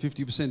removed the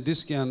 50%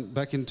 discount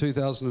back in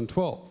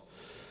 2012.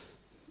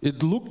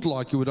 It looked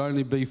like it would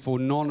only be for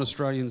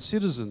non-Australian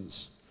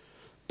citizens,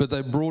 but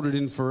they brought it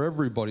in for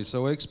everybody.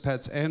 So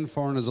expats and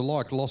foreigners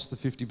alike lost the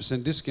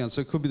 50% discount,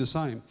 so it could be the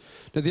same.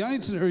 Now, the only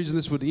reason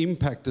this would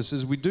impact us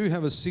is we do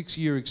have a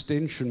 6-year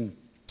extension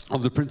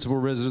of the principal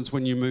residence.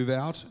 When you move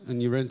out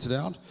and you rent it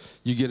out,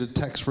 you get it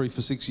tax-free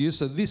for 6 years.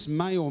 So this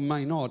may or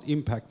may not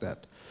impact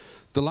that.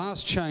 The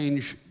last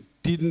change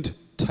didn't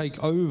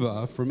take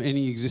over from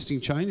any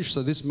existing change,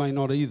 so this may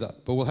not either,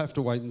 but we'll have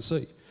to wait and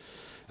see.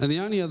 And the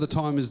only other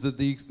time is that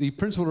the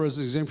principal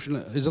residence exemption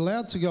is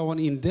allowed to go on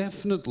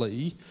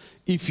indefinitely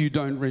if you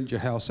don't rent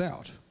your house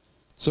out.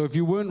 So if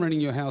you weren't renting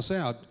your house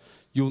out,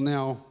 you'll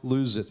now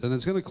lose it. And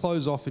it's going to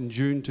close off in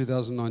June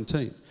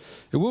 2019.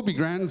 It will be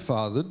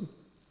grandfathered.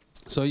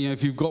 So, you know,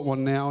 if you've got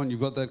one now and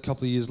you've got that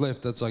couple of years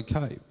left, that's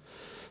okay.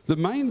 The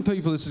main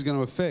people this is going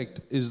to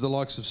affect is the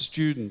likes of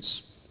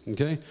students,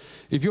 okay?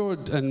 If you're,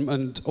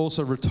 and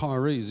also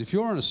retirees. If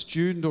you're on a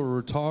student or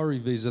a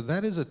retiree visa,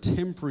 that is a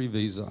temporary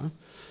visa,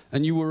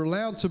 and you were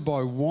allowed to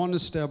buy one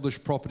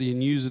established property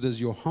and use it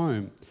as your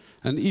home.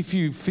 And if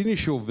you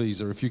finish your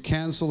visa, if you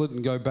cancel it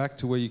and go back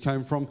to where you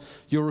came from,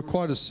 you're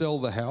required to sell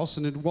the house,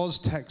 and it was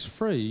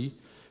tax-free,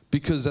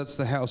 because that's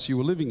the house you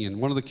were living in.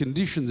 One of the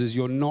conditions is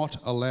you're not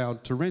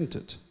allowed to rent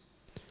it.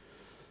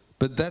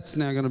 But that's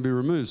now going to be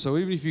removed. So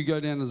even if you go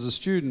down as a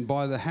student,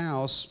 buy the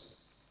house,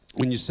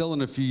 when you sell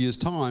in a few years'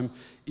 time,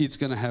 it's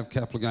going to have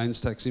capital gains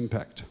tax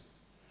impact.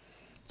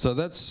 So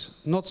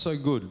that's not so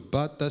good,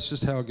 but that's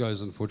just how it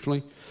goes,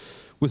 unfortunately.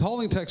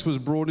 Withholding tax was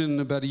brought in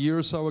about a year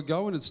or so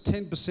ago, and it's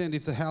 10%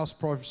 if the house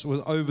price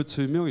was over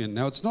 $2 million.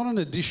 Now, it's not an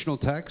additional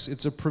tax,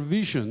 it's a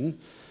provision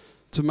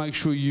to make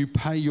sure you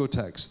pay your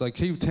tax. They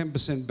keep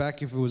 10%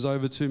 back if it was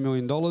over $2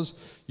 million.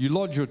 You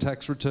lodge your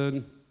tax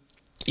return.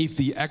 If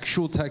the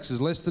actual tax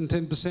is less than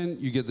 10%,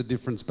 you get the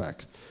difference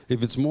back.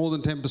 If it's more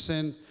than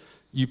 10%,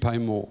 you pay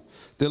more.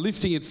 They're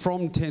lifting it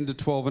from 10 to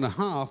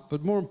 12.5,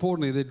 but more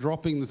importantly, they're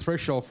dropping the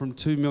threshold from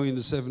 2 million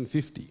to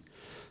 750.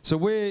 So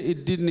where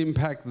it didn't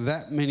impact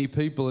that many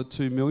people at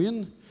 2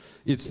 million,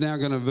 it's now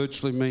going to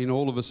virtually mean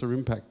all of us are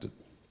impacted.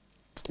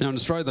 Now in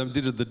Australia, they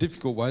did it the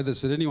difficult way. They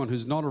said anyone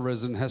who's not a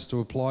resident has to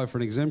apply for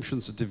an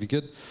exemption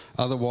certificate,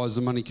 otherwise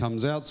the money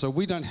comes out. So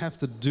we don't have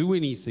to do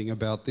anything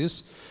about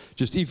this.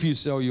 Just if you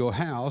sell your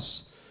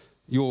house,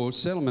 your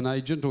settlement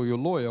agent or your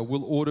lawyer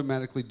will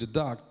automatically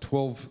deduct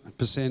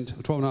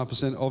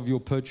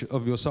 12.5%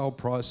 of your sale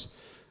price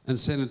and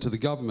send it to the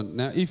government.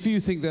 Now, if you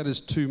think that is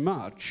too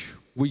much,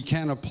 we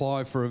can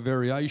apply for a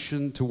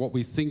variation to what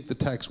we think the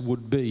tax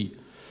would be.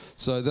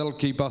 So that'll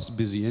keep us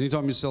busy.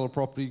 Anytime you sell a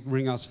property,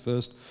 ring us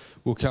first.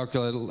 We'll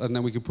calculate it, and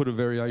then we can put a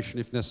variation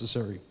if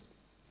necessary.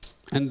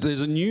 And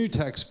there's a new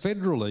tax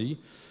federally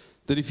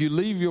that if you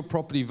leave your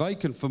property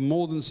vacant for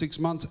more than 6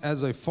 months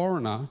as a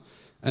foreigner,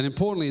 and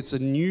importantly, it's a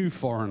new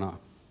foreigner,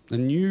 a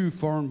new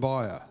foreign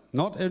buyer.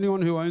 Not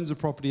anyone who owns a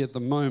property at the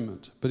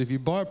moment, but if you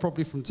buy a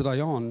property from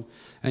today on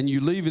and you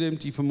leave it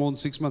empty for more than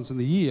 6 months in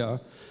the year,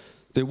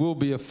 there will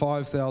be a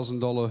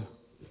 $5,000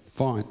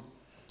 fine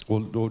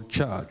or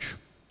charge.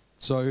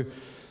 So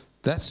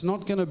that's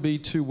not going to be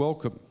too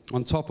welcome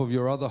on top of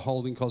your other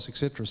holding costs,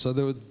 etc. So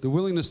the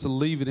willingness to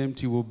leave it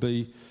empty will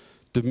be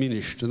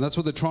diminished. And that's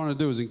what they're trying to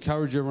do, is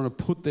encourage everyone to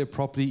put their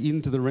property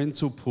into the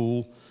rental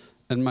pool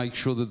and make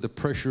sure that the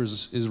pressure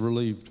is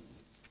relieved.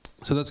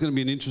 So that's going to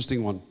be an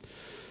interesting one.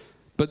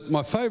 But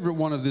my favourite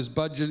one of this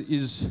budget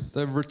is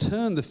they've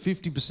returned the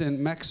 50%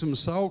 maximum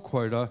sale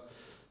quota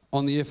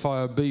on the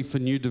FIRB for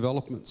new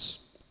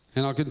developments.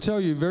 And I can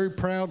tell you very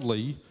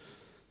proudly,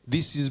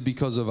 this is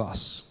because of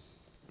us.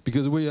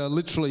 Because we are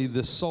literally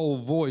the sole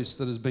voice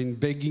that has been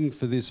begging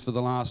for this for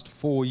the last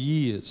 4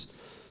 years.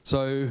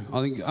 So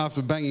I think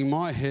after banging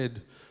my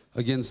head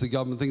against the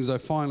government things, I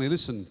finally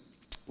listened.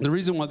 The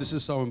reason why this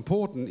is so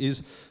important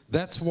is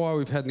that's why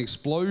we've had an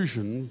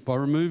explosion by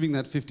removing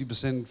that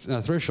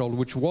 50% threshold,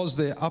 which was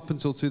there up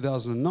until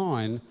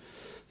 2009.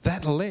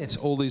 That let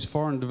all these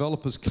foreign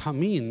developers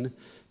come in,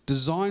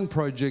 design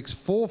projects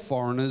for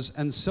foreigners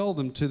and sell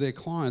them to their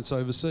clients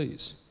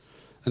overseas.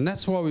 And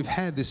that's why we've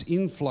had this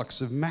influx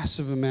of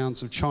massive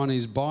amounts of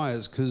Chinese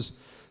buyers,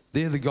 because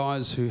they're the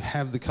guys who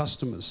have the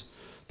customers.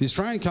 The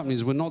Australian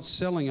companies were not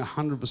selling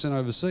 100%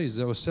 overseas.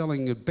 They were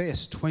selling at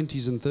best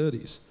 20s and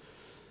 30s.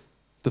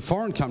 The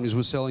foreign companies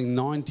were selling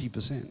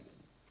 90%.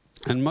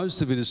 And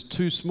most of it is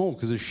too small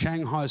because it's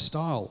Shanghai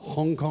style,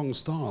 Hong Kong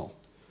style.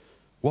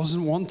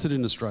 Wasn't wanted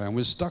in Australia, and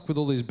we're stuck with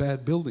all these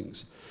bad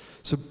buildings.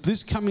 So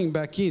this coming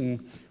back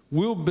in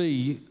will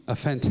be a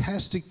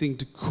fantastic thing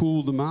to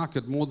cool the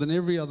market more than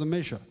every other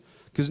measure.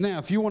 Because now,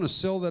 if you want to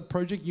sell that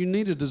project, you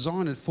need to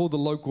design it for the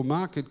local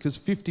market, because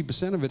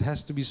 50% of it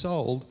has to be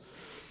sold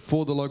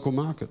for the local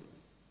market.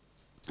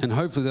 And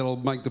hopefully that'll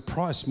make the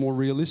price more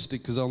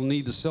realistic, because they'll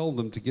need to sell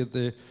them to get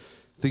their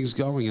things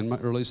going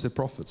and release their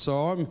profits.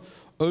 So I'm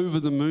over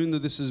the moon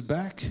that this is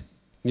back.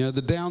 You know,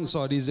 the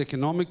downside is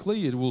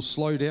economically, it will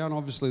slow down,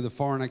 obviously, the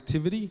foreign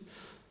activity,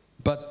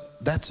 but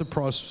that's a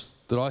price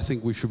that I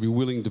think we should be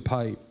willing to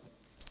pay.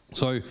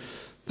 So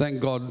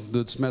thank God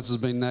that SMATS has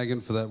been nagging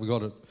for that. We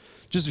got it.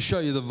 Just to show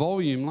you the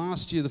volume,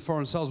 last year the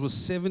foreign sales was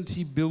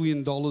 $70 billion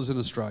in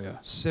Australia.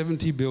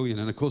 $70 billion.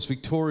 And of course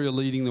Victoria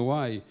leading the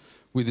way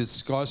with its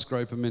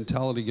skyscraper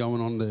mentality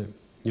going on there.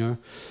 You know,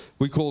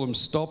 we call them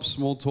stops,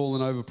 small,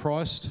 tall and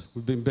overpriced.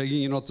 We've been begging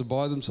you not to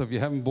buy them, so if you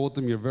haven't bought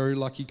them, you're very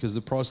lucky, because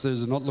the price there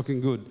is not looking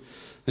good.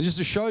 And just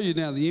to show you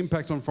now the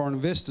impact on foreign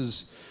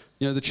investors,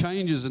 you know, the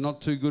changes are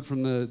not too good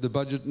from the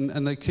budget,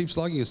 and they keep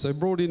slugging us. They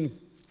brought in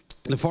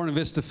the foreign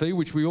investor fee,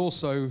 which we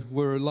also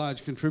were a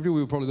large contributor.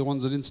 We were probably the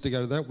ones that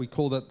instigated that. We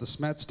call that the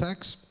SMATS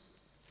tax.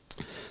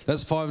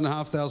 That's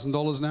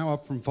 $5,500 now,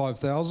 up from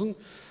 $5,000.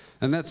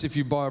 And that's if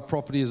you buy a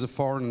property as a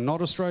foreign,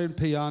 not Australian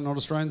PR, not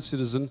Australian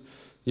citizen,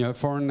 you know,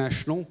 foreign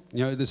national.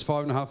 You know, there's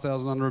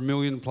 $5,500 under $1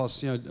 million,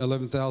 plus, you know,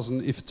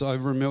 $11,000 if it's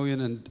over $1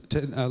 million, and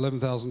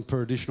 $11,000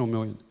 per additional $1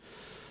 million.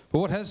 But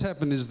what has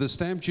happened is the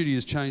stamp duty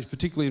has changed,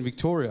 particularly in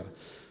Victoria.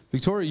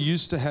 Victoria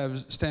used to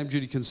have stamp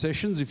duty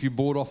concessions if you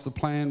bought off the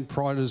plan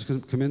prior to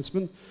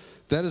commencement.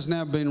 That has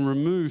now been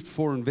removed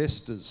for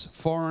investors,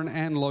 foreign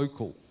and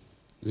local.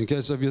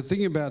 Okay, so if you're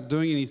thinking about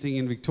doing anything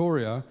in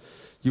Victoria,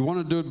 you want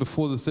to do it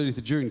before the 30th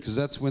of June, because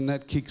that's when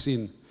that kicks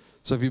in.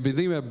 So if you've been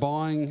thinking about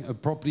buying a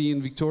property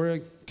in Victoria,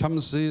 come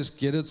and see us,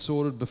 get it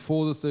sorted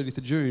before the 30th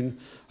of June.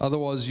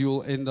 Otherwise,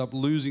 you'll end up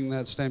losing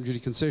that stamp duty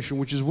concession,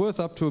 which is worth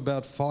up to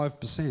about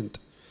 5%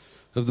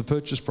 of the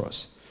purchase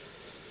price.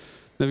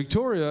 Now,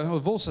 Victoria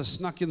have also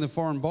snuck in the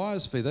foreign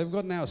buyers fee. They've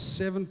got now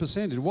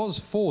 7%. It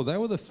was 4%. They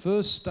were the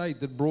first state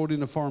that brought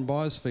in a foreign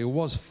buyers fee. It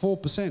was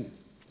 4%.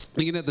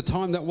 Again, at the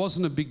time, that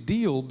wasn't a big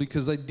deal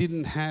because they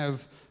didn't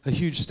have a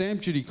huge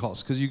stamp duty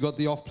cost because you got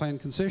the off-plan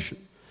concession.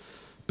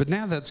 But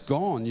now that's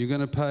gone. You're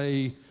going to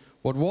pay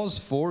what was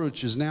 4%,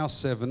 which is now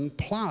 7%,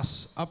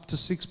 plus up to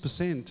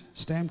 6%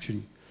 stamp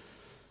duty.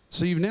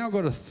 So you've now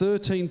got a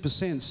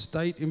 13%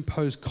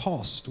 state-imposed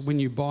cost when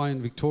you buy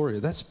in Victoria.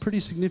 That's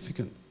pretty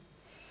significant.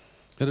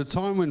 At a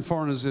time when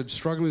foreigners are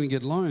struggling to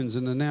get loans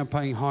and are now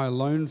paying higher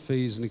loan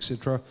fees and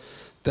etc.,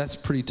 that's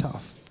pretty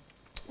tough.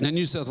 Now,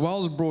 New South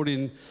Wales brought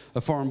in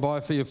a foreign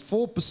buyer fee of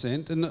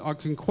 4%, and I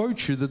can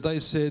quote you that they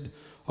said,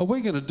 oh,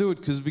 we're going to do it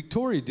because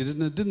Victoria did it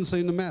and it didn't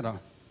seem to matter.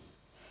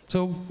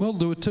 So we'll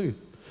do it too.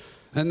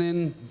 And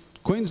then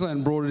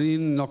Queensland brought it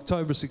in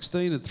October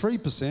 16 at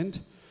 3%.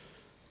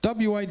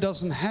 WA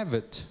doesn't have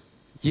it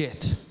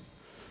yet.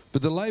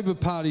 But the Labor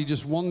Party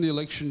just won the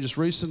election just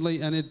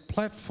recently, and it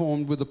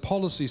platformed with a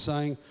policy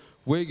saying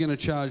we're going to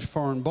charge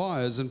foreign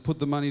buyers and put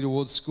the money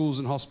towards schools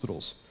and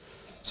hospitals.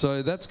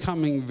 So that's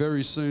coming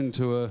very soon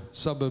to a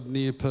suburb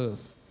near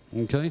Perth.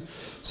 Okay?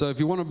 So if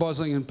you want to buy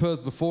something in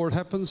Perth before it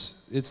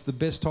happens, it's the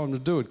best time to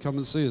do it. Come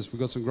and see us. We've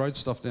got some great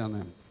stuff down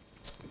there.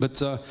 But,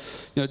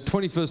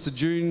 21st of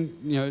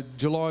June,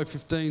 July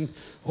 15,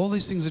 all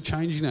these things are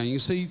changing now. You can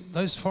see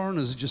those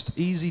foreigners are just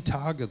easy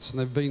targets and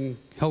they've been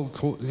held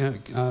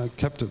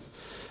captive.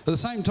 At the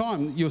same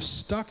time, you're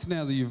stuck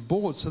now that you've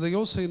bought, so they're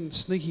also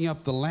sneaking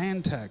up the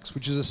land tax,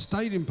 which is a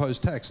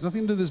state-imposed tax.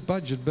 Nothing to do with this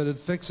budget, but it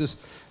affects us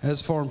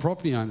as foreign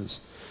property owners.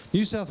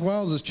 New South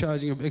Wales is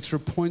charging an extra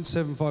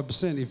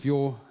 0.75% if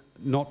you're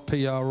not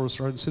PR or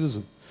Australian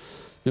citizen.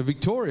 Now,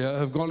 Victoria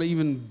have gone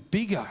even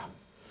bigger.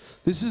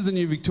 This is the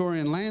new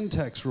Victorian land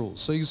tax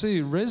rules. So you can see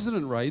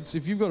resident rates,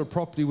 if you've got a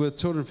property worth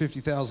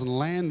 $250,000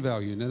 land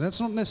value, now that's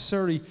not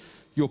necessarily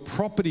your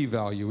property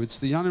value, it's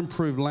the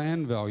unimproved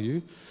land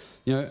value,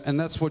 and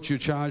that's what you're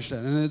charged at.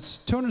 And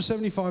it's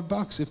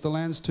 $275 if the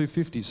land's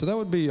 $250. So that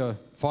would be a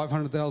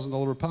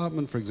 $500,000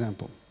 apartment, for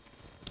example.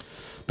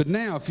 But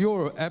now, if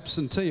you're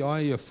absentee,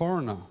 i.e. a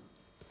foreigner,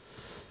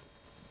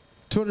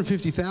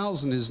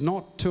 $250,000 is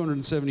not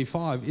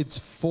 $275, it's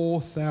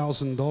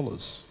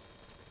 $4,000.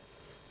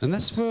 And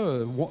that's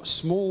for a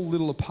small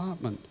little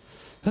apartment.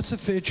 That's a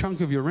fair chunk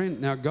of your rent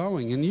now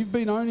going. And you've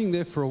been owning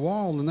there for a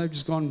while and they've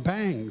just gone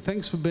bang.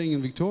 Thanks for being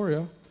in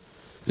Victoria.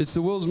 It's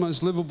the world's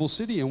most livable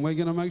city and we're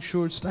going to make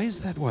sure it stays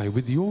that way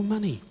with your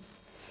money.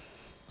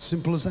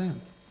 Simple as that.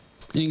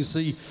 You can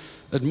see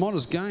at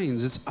modest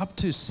gains, it's up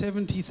to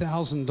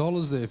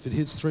 $70,000 there if it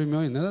hits $3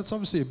 million. Now that's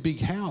obviously a big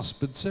house,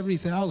 but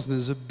 $70,000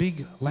 is a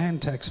big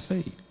land tax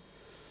fee.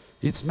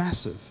 It's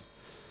massive.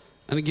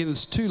 And again,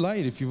 it's too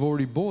late if you've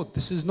already bought.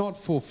 This is not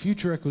for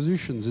future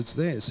acquisitions, it's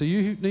there. So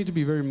you need to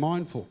be very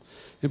mindful.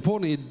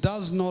 Importantly, it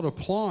does not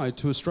apply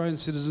to Australian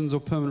citizens or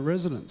permanent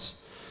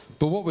residents.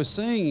 But what we're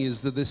seeing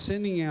is that they're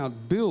sending out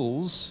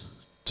bills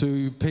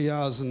to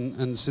PRs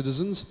and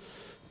citizens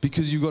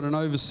because you've got an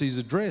overseas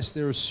address.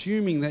 They're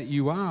assuming that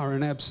you are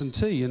an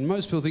absentee. And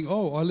most people think,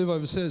 oh, I live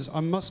overseas,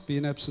 I must be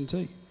an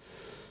absentee.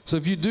 So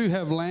if you do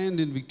have land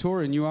in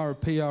Victoria and you are a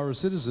PR or a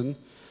citizen,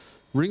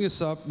 ring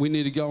us up. We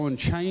need to go and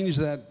change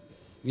that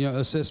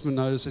assessment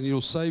notice, and you'll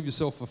save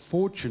yourself a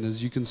fortune,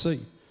 as you can see.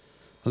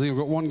 I think I've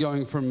got one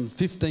going from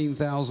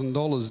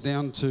 $15,000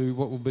 down to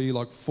what will be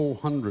like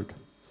 $400.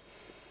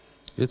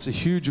 It's a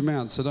huge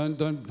amount, so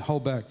don't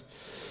hold back.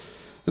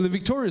 And the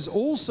Victoria is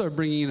also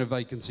bringing in a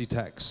vacancy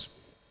tax.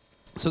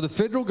 So the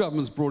federal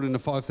government's brought in a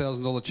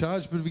 $5,000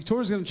 charge, but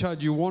Victoria's going to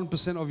charge you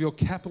 1% of your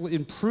capital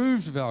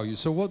improved value,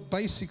 so what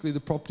basically the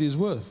property is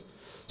worth.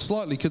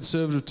 Slightly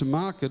conservative to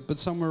market, but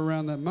somewhere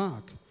around that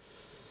mark.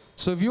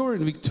 So if you're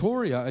in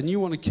Victoria and you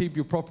want to keep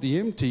your property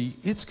empty,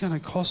 it's going to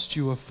cost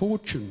you a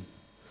fortune.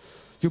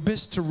 You're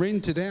best to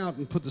rent it out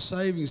and put the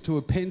savings to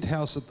a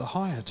penthouse at the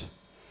Hyatt.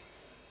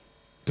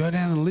 Go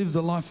down and live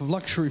the life of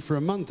luxury for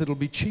a month, it'll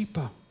be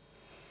cheaper.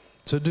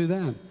 So do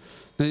that.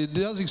 Now it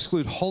does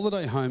exclude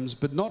holiday homes,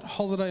 but not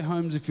holiday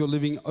homes if you're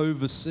living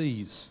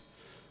overseas.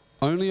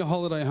 Only a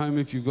holiday home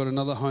if you've got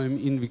another home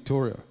in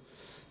Victoria.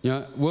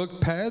 Work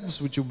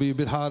pads, which will be a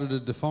bit harder to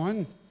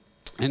define,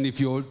 and if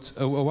you're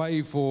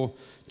away for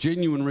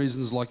genuine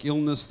reasons like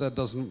illness, that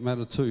doesn't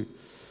matter too.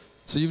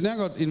 So you've now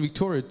got in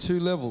Victoria 2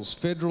 levels,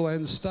 federal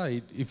and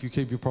state, if you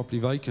keep your property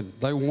vacant.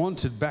 They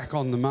want it back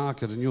on the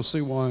market, and you'll see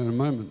why in a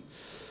moment.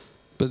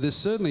 But there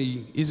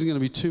certainly isn't going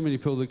to be too many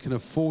people that can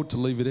afford to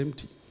leave it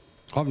empty.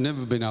 I've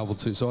never been able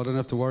to, so I don't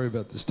have to worry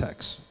about this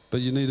tax.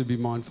 But you need to be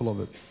mindful of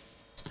it.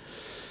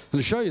 And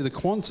to show you the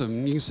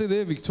quantum, you can see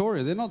there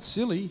Victoria, they're not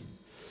silly.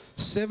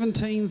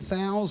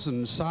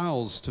 17,000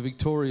 sales to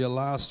Victoria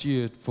last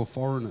year for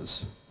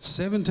foreigners.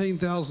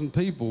 17,000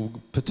 people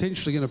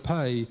potentially going to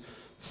pay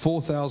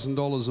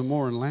 $4,000 or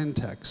more in land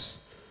tax.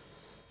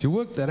 If you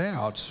work that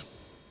out,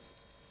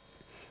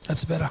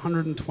 that's about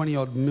 120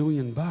 odd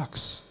million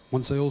bucks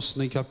once they all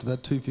sneak up to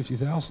that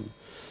 250,000.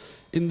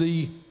 In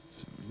the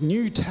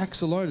new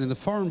tax alone, in the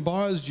foreign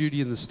buyer's duty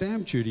and the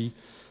stamp duty,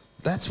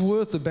 That's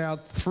worth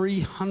about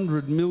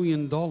 $300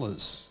 million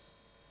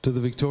to the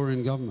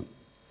Victorian government.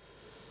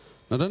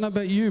 I don't know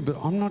about you, but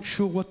I'm not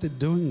sure what they're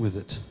doing with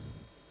it.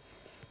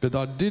 But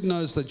I did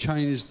notice they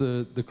changed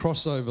the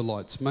crossover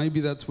lights. Maybe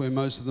that's where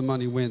most of the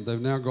money went.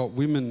 They've now got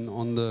women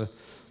on the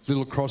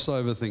little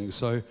crossover things.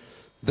 So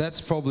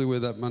that's probably where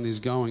that money's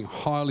going.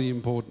 Highly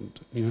important,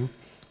 you know.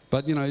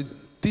 But, you know,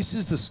 this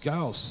is the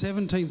scale,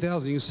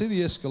 17,000. You can see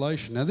the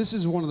escalation. Now, this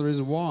is one of the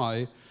reasons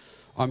why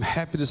I'm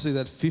happy to see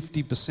that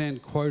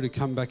 50% quota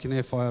come back in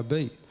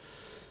FIRB.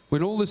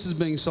 When all this is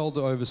being sold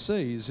to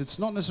overseas, it's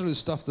not necessarily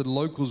stuff that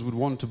locals would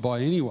want to buy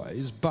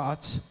anyways,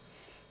 but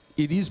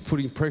it is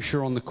putting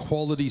pressure on the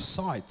quality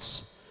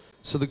sites.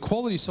 So the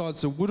quality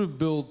sites that would have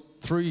built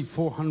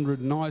 300-400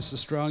 nice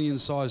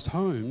Australian-sized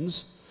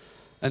homes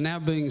are now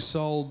being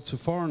sold to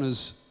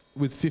foreigners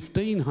with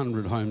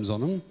 1,500 homes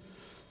on them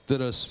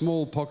that are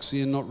small,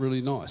 poxy and not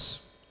really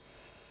nice.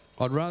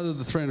 I'd rather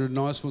the 300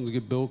 nice ones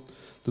get built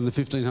than the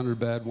 1,500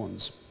 bad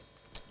ones.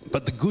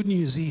 But the good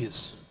news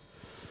is,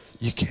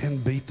 you can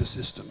beat the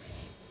system.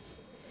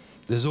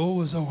 There's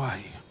always a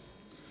way.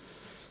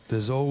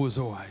 There's always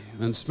a way.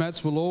 And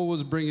SMATS will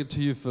always bring it to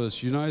you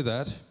first. You know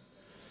that.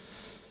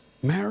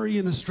 Marry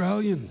an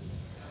Australian.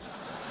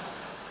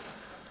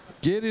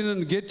 Get in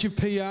and get your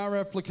PR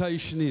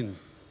application in.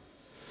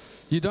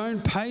 You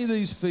don't pay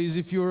these fees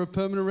if you're a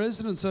permanent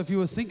resident. So if you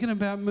were thinking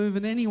about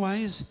moving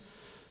anyways,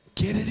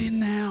 get it in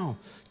now.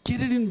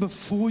 Get it in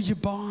before you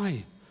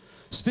buy.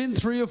 Spend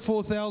 $3,000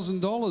 or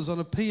 $4,000 on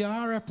a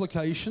PR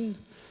application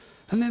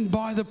and then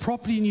buy the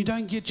property and you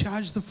don't get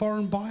charged the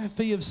foreign buyer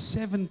fee of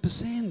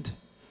 7%.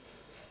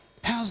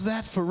 How's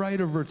that for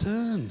rate of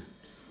return?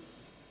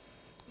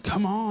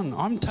 Come on,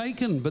 I'm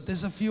taken, but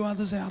there's a few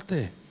others out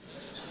there.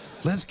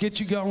 Let's get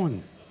you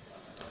going.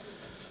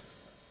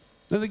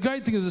 Now the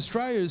great thing is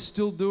Australia is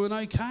still doing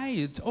okay.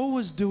 It's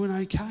always doing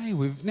okay.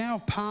 We've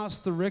now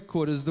passed the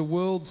record as the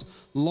world's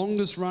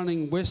longest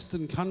running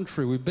Western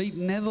country. We beat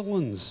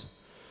Netherlands.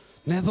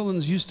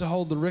 Netherlands used to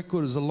hold the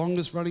record as the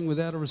longest running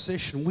without a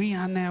recession. We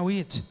are now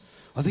it.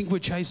 I think we're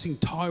chasing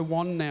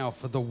Taiwan now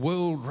for the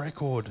world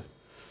record.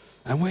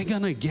 And we're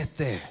going to get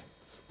there.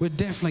 We're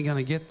definitely going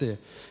to get there.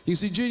 You can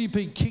see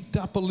GDP kicked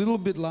up a little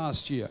bit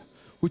last year,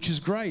 which is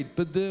great.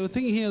 But the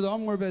thing here that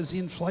I'm worried about is the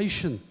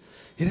inflation.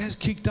 It has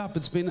kicked up.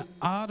 It's been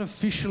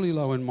artificially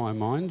low in my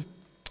mind.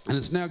 And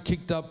it's now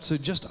kicked up to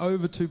just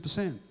over 2%.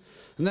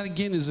 And that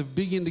again is a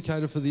big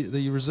indicator for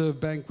the Reserve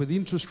Bank with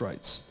interest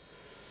rates.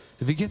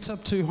 If it gets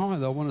up too high,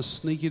 they'll want to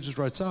sneak interest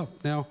rates up.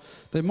 Now,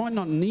 they might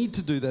not need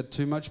to do that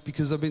too much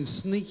because they've been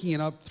sneaking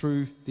it up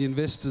through the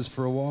investors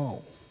for a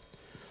while.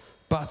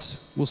 But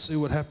we'll see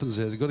what happens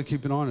there. They've got to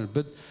keep an eye on it.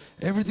 But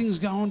everything's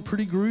going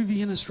pretty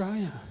groovy in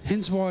Australia.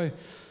 Hence why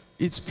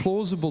it's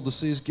plausible to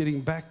see us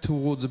getting back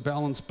towards a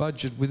balanced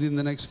budget within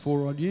the next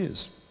 4 odd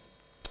years.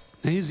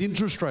 Now, here's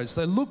interest rates.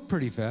 They look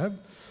pretty fab.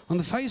 On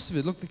the face of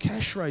it, look, the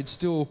cash rate's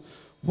still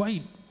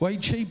way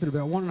cheap at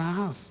about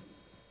 1.5.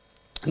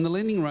 And the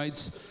lending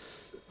rates,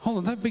 hold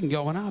on, they've been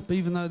going up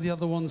even though the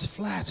other one's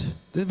flat.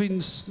 They've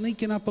been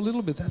sneaking up a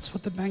little bit. That's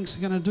what the banks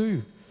are going to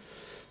do.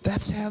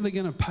 That's how they're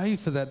going to pay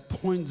for that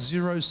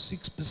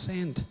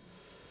 0.06%,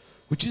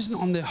 which isn't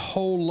on their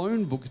whole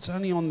loan book. It's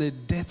only on their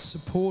debt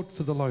support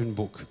for the loan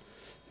book.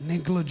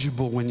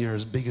 Negligible when you're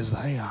as big as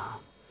they are.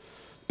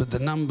 But the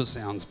number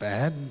sounds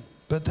bad,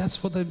 but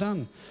that's what they've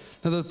done.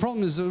 Now the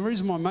problem is, the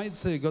reason my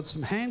mates there got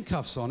some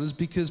handcuffs on is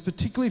because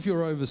particularly if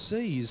you're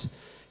overseas,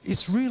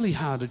 it's really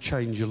hard to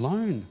change your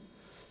loan.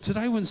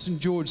 Today when St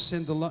George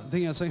sent the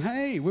thing out saying,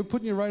 hey, we're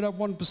putting your rate up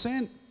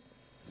 1%,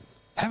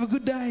 have a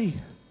good day.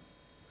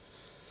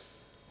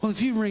 Well, if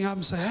you ring up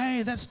and say,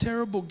 hey, that's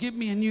terrible, give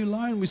me a new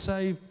loan, we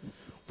say,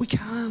 we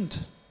can't.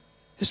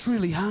 It's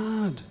really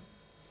hard.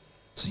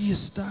 So you're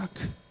stuck,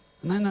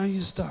 and they know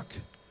you're stuck.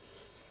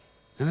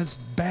 And it's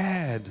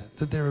bad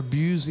that they're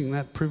abusing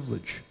that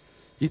privilege.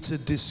 It's a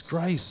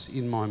disgrace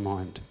in my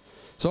mind.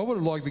 So I would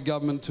have liked the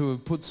government to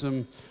have put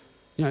some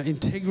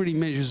integrity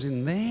measures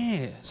in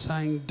there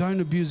saying don't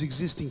abuse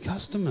existing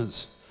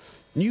customers.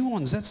 New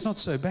ones, that's not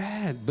so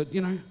bad, but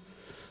the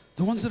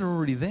ones that are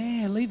already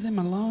there, leave them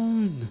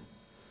alone.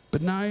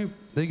 But no,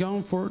 they're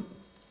going for it.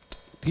 To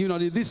give you an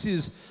idea, this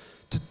is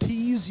to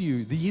tease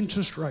you, the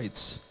interest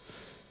rates.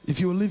 If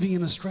you were living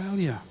in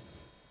Australia,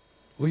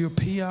 or you're a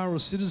PR or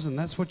citizen,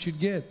 that's what you'd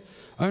get.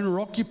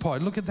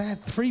 Owner-occupied, look at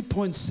that,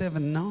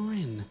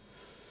 3.79.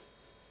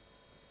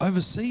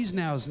 Overseas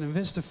now as an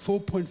investor,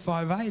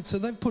 4.58. So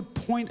they've put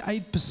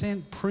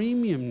 0.8%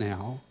 premium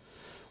now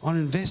on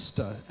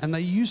investor, and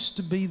they used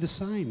to be the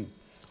same.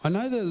 I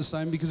know they're the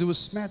same because it was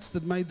SMATS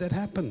that made that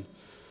happen.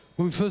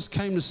 When we first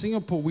came to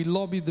Singapore, we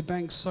lobbied the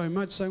bank so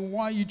much, saying,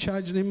 why are you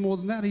charging him more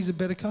than that? He's a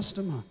better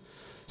customer.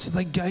 So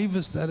they gave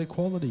us that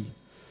equality,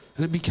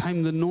 and it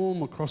became the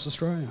norm across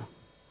Australia,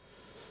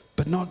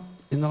 but not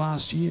in the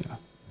last year.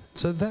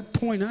 So that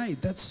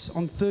 0.8, that's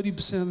on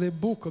 30% of their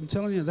book. I'm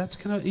telling you, that's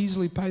going to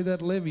easily pay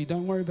that levy.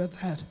 Don't worry about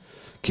that.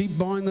 Keep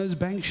buying those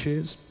bank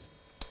shares.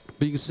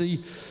 But you can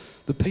see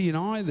the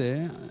P&I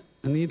there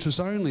and the interest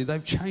only,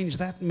 they've changed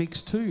that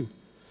mix too.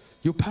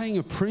 You're paying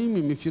a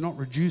premium if you're not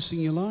reducing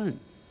your loan.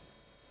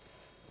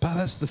 But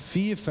that's the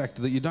fear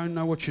factor, that you don't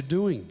know what you're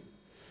doing.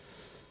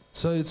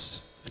 So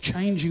it's a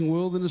changing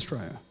world in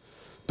Australia.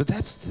 But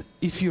that's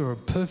if you're a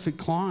perfect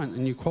client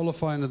and you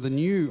qualify under the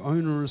new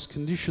onerous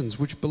conditions,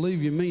 which,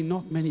 believe you me,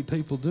 not many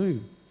people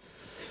do.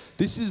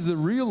 This is the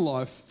real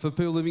life for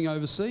people living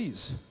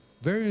overseas.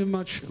 Very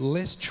much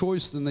less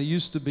choice than there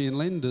used to be in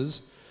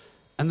lenders.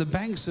 And the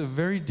banks are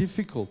very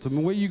difficult. I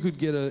mean, where you could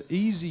get an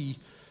easy,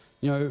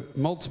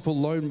 multiple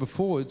loan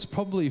before, it's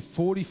probably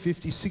 40,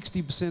 50,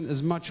 60%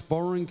 as much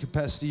borrowing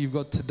capacity you've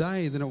got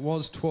today than it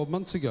was 12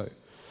 months ago.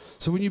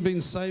 So when you've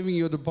been saving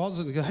your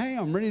deposit and go, hey,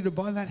 I'm ready to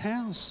buy that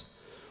house.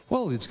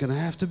 Well, it's going to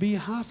have to be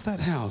half that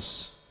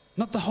house,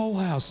 not the whole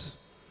house.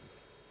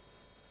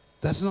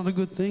 That's not a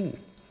good thing.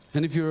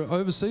 And if you're an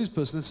overseas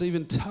person, it's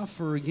even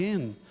tougher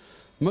again.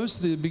 Most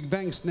of the big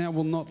banks now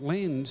will not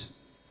lend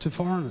to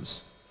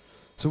foreigners.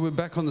 So we're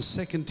back on the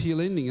second tier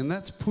lending, and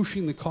that's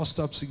pushing the cost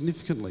up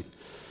significantly.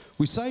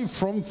 We save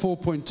from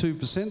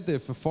 4.2% there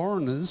for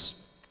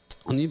foreigners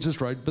on the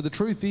interest rate, but the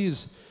truth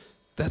is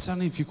that's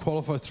only if you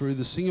qualify through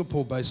the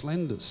Singapore-based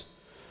lenders,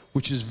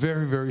 which is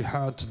very, very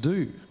hard to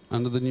do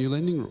under the new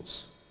lending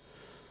rules.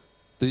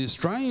 The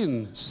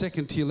Australian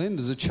second tier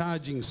lenders are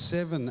charging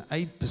 7,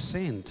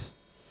 8%.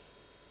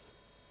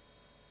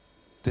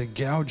 They're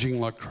gouging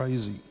like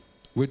crazy.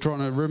 We're trying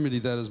to remedy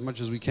that as much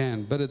as we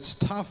can, but it's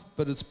tough,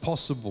 but it's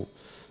possible.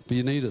 But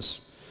you need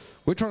us.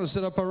 We're trying to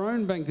set up our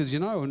own bank, as you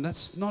know, and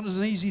that's not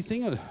an easy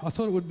thing. I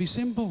thought it would be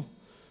simple.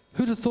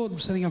 Who'd have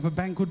thought setting up a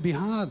bank would be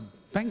hard?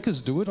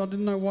 Bankers do it. I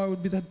didn't know why it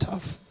would be that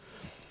tough.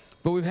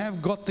 But we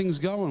have got things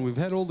going. We've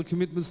had all the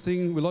commitments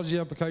thing. We lodged the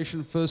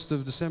application 1st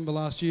of December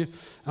last year,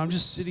 and I'm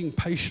just sitting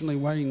patiently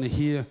waiting to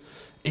hear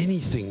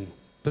anything.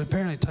 But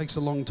apparently it takes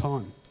a long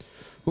time.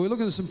 Well, we're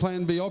looking at some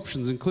Plan B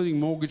options, including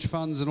mortgage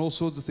funds and all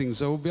sorts of things.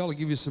 So we'll be able to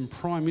give you some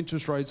prime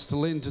interest rates to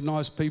lend to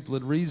nice people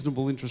at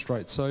reasonable interest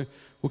rates. So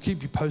we'll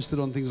keep you posted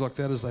on things like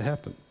that as they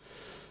happen.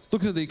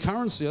 Looking at the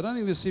currency, I don't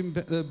think this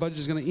budget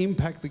is going to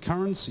impact the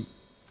currency.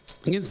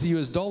 Against the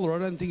US dollar, I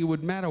don't think it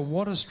would matter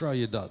what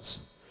Australia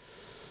does.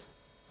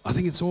 I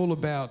think it's all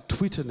about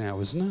Twitter now,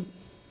 isn't it?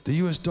 The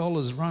US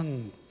dollar's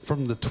run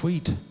from the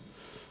tweet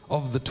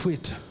of the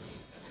twit.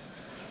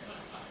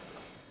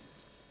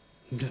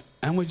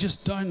 And we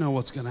just don't know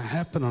what's going to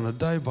happen on a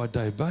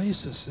day-by-day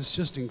basis. It's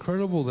just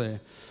incredible there.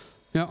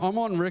 Now, I'm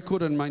on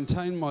record and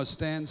maintain my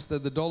stance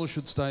that the dollar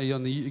should stay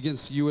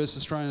against the US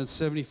Australian at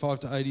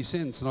 75 to 80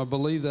 cents, and I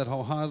believe that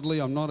wholeheartedly.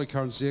 I'm not a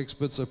currency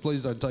expert, so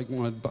please don't take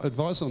my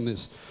advice on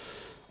this.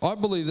 I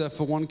believe that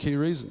for one key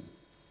reason.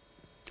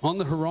 On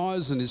the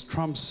horizon is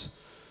Trump's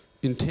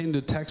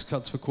intended tax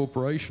cuts for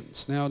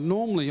corporations. Now,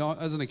 normally,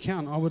 as an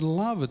accountant, I would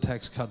love a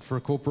tax cut for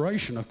a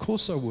corporation. Of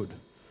course I would.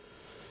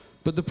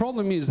 But the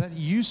problem is that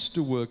used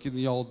to work in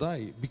the old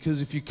day,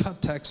 because if you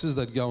cut taxes,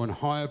 they'd go and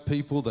hire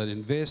people, they'd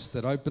invest,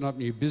 they'd open up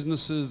new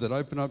businesses, they'd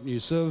open up new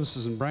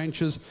services and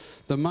branches,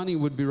 the money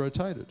would be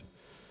rotated.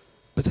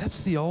 But that's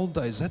the old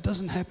days. That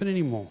doesn't happen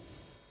anymore.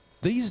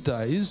 These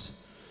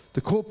days,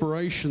 the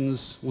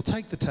corporations will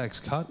take the tax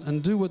cut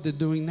and do what they're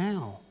doing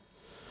now.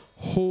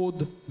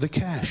 Hoard the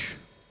cash.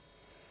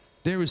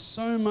 There is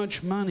so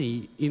much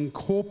money in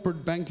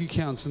corporate bank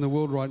accounts in the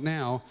world right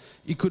now,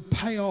 it could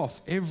pay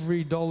off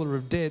every dollar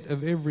of debt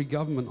of every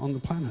government on the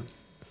planet.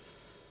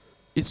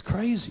 It's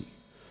crazy.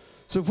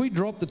 So if we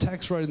drop the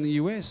tax rate in the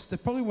US, there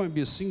probably won't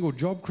be a single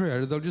job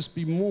created. There'll just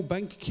be more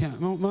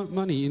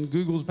money in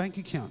Google's bank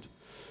account.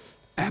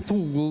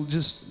 Apple will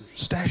just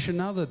stash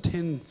another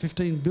 10,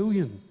 15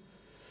 billion.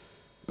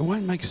 It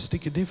won't make a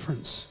stick of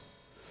difference.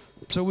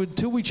 So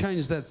until we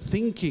change that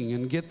thinking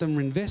and get them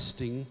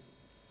investing,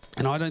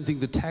 and I don't think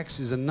the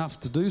tax is enough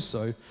to do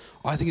so,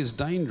 I think it's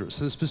dangerous.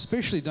 And it's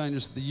especially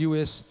dangerous to the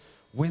US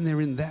when they're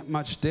in that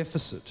much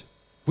deficit.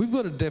 We've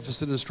got a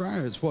deficit in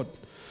Australia. It's what,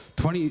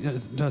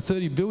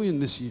 30 billion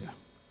this year.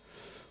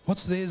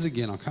 What's theirs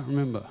again? I can't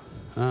remember.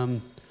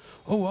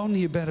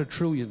 Only about $1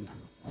 trillion.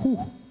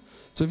 Whew.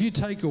 So if you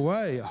take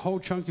away a whole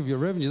chunk of your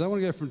revenue, they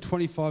want to go from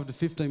 25 to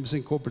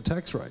 15% corporate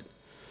tax rate.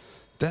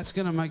 That's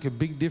going to make a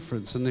big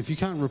difference. And if you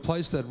can't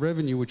replace that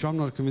revenue, which I'm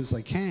not convinced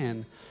they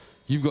can,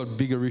 you've got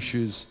bigger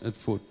issues at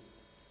foot.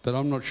 But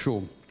I'm not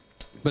sure.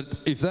 But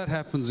if that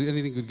happens,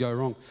 anything could go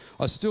wrong.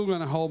 I'm still going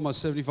to hold my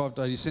 75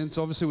 to 80 cents.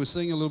 Obviously, we're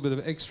seeing a little bit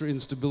of extra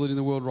instability in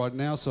the world right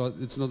now, so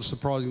it's not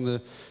surprising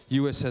the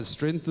US has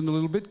strengthened a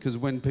little bit, because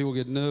when people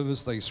get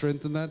nervous, they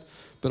strengthen that.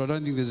 But I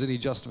don't think there's any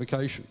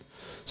justification.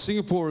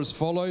 Singapore has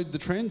followed the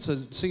trend. So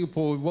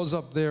Singapore was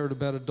up there at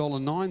about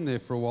 $1.09 there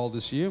for a while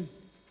this year.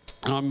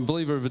 And I'm a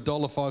believer of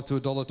 $1.05 to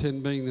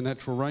 $1.10 being the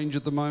natural range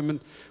at the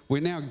moment.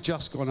 We're now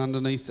just gone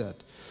underneath that.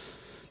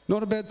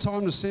 Not a bad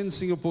time to send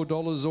Singapore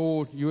dollars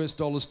or US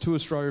dollars to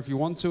Australia if you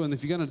want to. And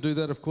if you're going to do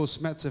that, of course,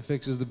 SMATS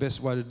FX is the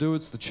best way to do it.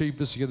 It's the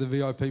cheapest. You get the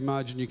VIP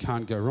margin. You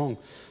can't go wrong.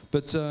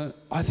 But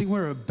I think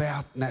we're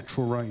about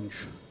natural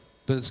range.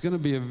 But it's going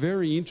to be a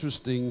very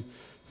interesting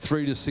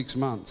 3 to 6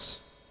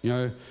 months. You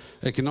know,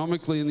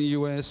 economically in the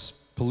US,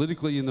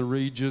 politically in the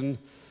region,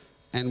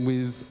 and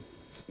with,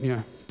 you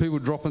know, people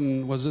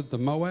dropping, was it the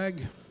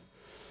MOAG?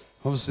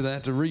 Obviously, they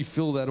had to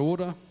refill that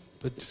order.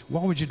 But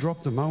why would you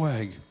drop the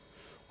MOAG?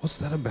 What's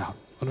that about?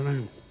 I don't know.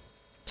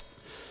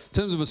 In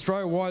terms of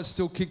Australia, why it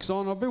still kicks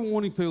on, I've been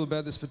warning people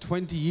about this for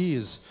 20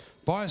 years.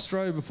 Buy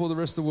Australia before the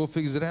rest of the world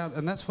figures it out,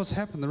 and that's what's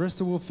happened. The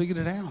rest of the world figured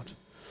it out.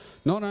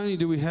 Not only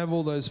do we have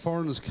all those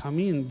foreigners come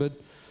in, but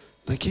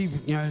they keep,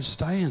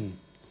 staying.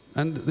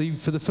 And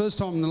for the first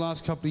time in the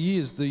last couple of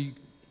years, the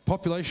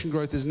population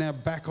growth is now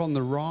back on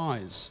the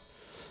rise.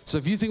 So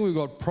if you think we've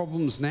got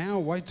problems now,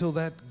 wait till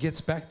that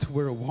gets back to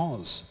where it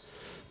was.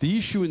 The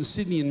issue in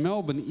Sydney and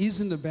Melbourne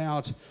isn't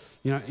about,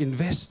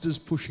 investors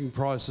pushing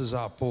prices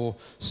up or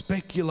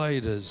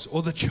speculators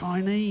or the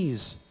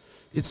Chinese.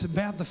 It's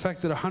about the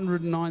fact that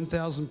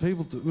 109,000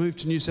 people moved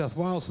to New South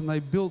Wales and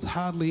they built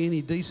hardly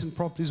any decent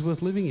properties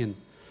worth living in.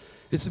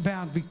 It's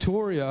about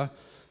Victoria,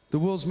 the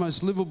world's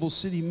most livable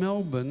city,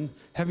 Melbourne,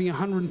 having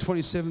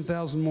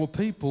 127,000 more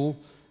people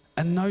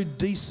and no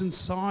decent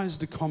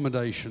sized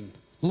accommodation.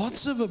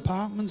 Lots of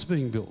apartments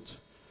being built,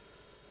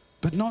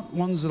 but not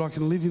ones that I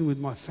can live in with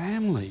my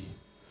family.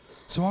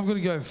 So I've got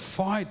to go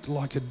fight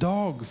like a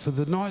dog for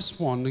the nice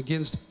one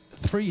against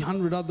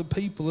 300 other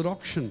people at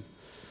auction.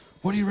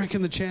 What do you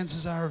reckon the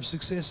chances are of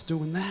success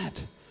doing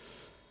that?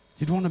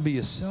 You'd want to be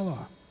a seller.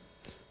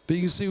 But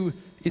you can see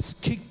it's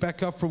kicked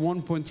back up from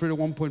 1.3 to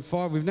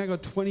 1.5. We've now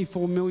got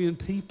 24 million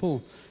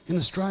people in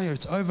Australia.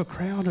 It's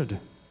overcrowded.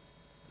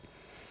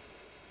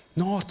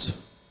 Not.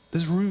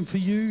 There's room for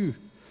you.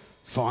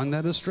 Find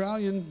that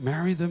Australian,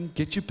 marry them,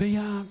 get your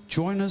PR,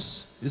 join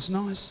us. It's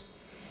nice.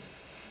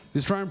 The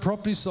Australian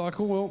property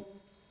cycle, well,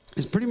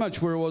 is pretty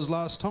much where it was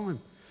last time.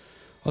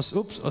 I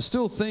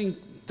still think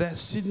that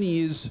Sydney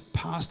is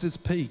past its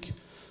peak,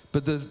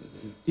 but the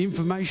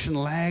information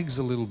lags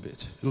a little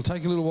bit. It'll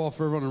take a little while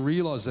for everyone to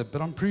realise that,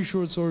 but I'm pretty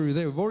sure it's already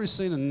there. We've already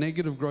seen a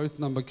negative growth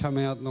number come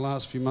out in the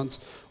last few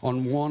months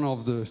on one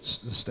of the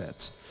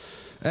stats.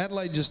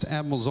 Adelaide just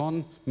ambles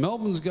on.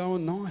 Melbourne's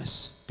going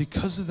nice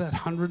because of that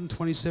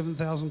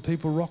 127,000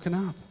 people rocking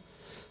up.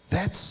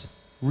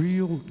 That's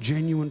real,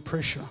 genuine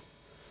pressure.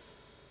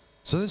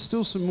 So there's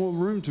still some more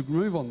room to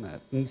move on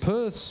that. And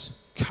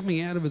Perth's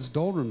coming out of its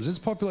doldrums. Its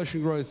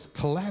population growth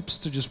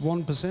collapsed to just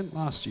 1%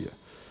 last year.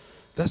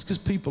 That's because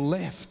people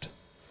left.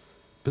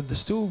 But there's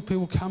still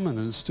people coming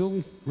and it's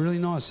still really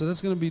nice. So that's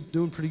going to be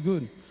doing pretty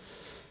good.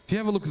 If you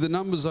have a look at the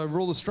numbers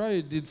overall,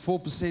 Australia did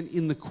 4%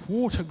 in the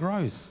quarter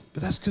growth.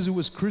 But that's because it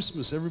was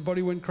Christmas.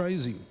 Everybody went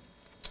crazy.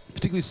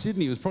 Particularly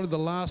Sydney was probably the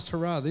last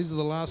hurrah. These are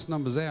the last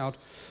numbers out.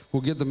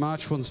 We'll get the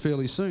March ones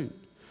fairly soon.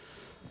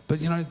 But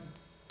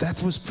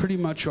that was pretty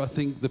much, I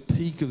think, the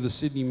peak of the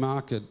Sydney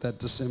market, that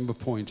December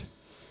point.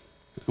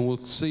 And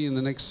we'll see in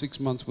the next 6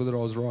 months whether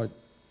I was right.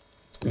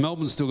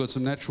 Melbourne's still got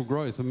some natural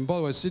growth. I mean, by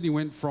the way, Sydney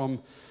went from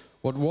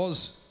what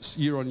was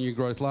year-on-year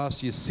growth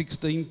last year,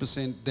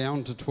 16%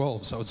 down to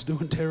 12%, so it's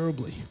doing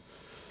terribly.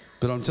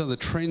 But I'm telling you,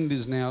 the trend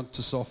is now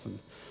to soften.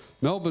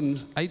 Melbourne,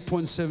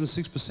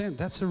 8.76%,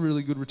 that's a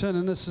really good return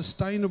and a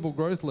sustainable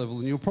growth level,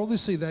 and you'll probably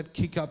see that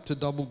kick up to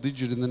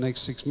double-digit in the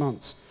next 6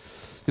 months.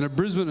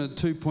 Brisbane at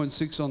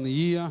 2.6 on the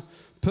year.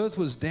 Perth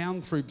was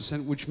down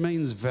 3%, which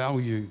means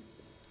value.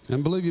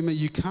 And believe you me,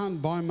 you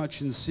can't buy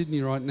much in Sydney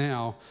right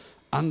now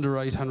under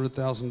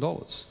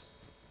 $800,000,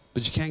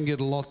 but you can get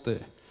a lot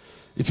there.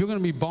 If you're going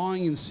to be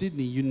buying in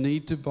Sydney, you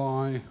need to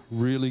buy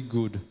really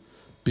good.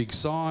 Big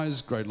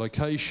size, great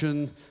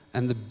location,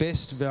 and the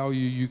best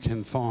value you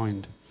can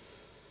find.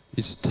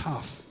 It's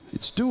tough.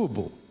 It's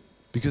doable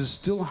because it's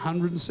still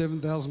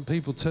 107,000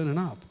 people turning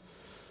up.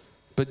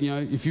 But,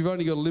 if you've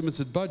only got a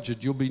limited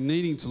budget, you'll be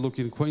needing to look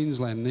in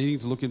Queensland, needing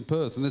to look in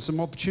Perth, and there's some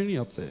opportunity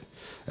up there.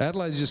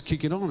 Adelaide's just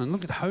kicking on, and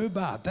look at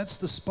Hobart. That's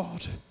the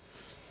spot.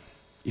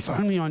 If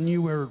only I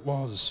knew where it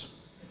was.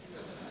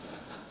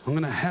 I'm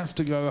going to have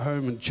to go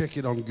home and check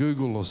it on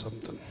Google or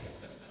something.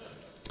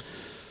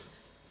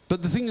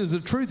 But the thing is, the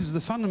truth is the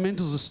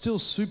fundamentals are still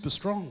super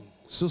strong.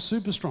 Still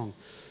super strong.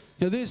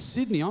 There's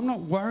Sydney. I'm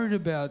not worried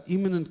about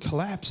imminent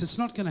collapse. It's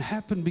not going to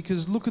happen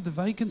because look at the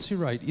vacancy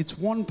rate. It's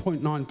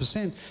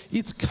 1.9%.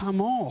 It's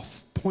come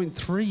off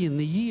 0.3 in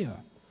the year.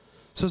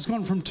 So it's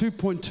gone from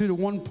 2.2 to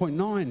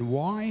 1.9.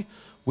 Why?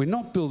 We're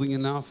not building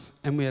enough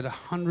and we had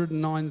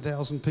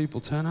 109,000 people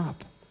turn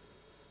up.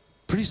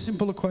 Pretty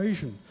simple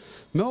equation.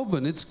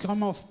 Melbourne, it's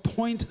come off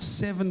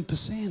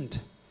 0.7%.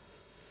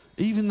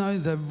 Even though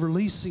they're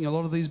releasing a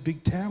lot of these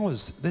big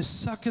towers, they're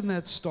sucking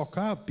that stock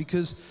up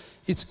because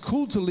it's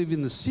cool to live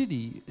in the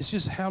city. It's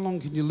just how long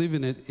can you live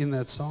in it in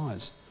that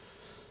size?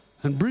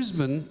 And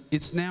Brisbane,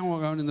 it's now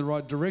going in the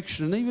right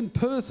direction. And even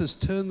Perth has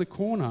turned the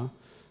corner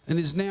and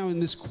is now in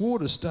this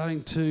quarter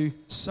starting to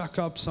suck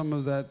up some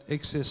of that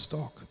excess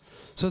stock.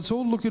 So it's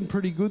all looking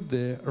pretty good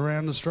there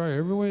around Australia.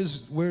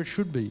 Everywhere's where it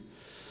should be.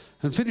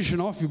 And finishing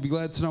off, you'll be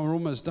glad to know we're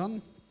almost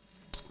done.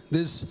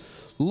 There's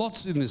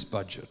lots in this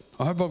budget.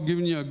 I hope I've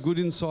given you a good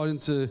insight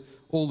into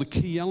all the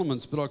key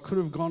elements, but I could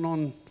have gone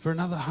on for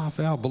another half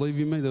hour. Believe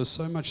you me, there was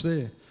so much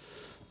there.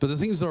 But the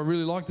things that I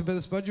really liked about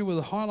this budget were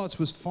the highlights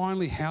was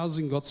finally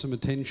housing got some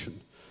attention.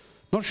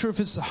 Not sure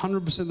if it's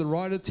 100% the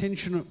right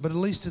attention, but at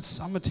least it's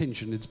some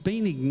attention. It's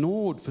been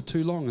ignored for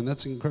too long, and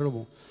that's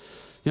incredible.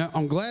 You know,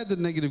 I'm glad that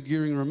negative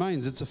gearing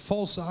remains. It's a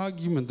false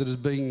argument that is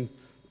being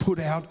put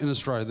out in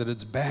Australia that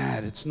it's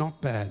bad. It's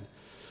not bad.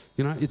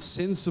 You know, it's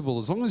sensible.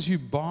 As long as you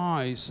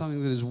buy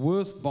something that is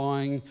worth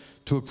buying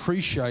to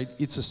appreciate,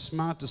 it's a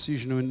smart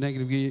decision to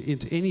negative gear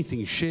into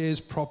anything, shares,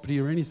 property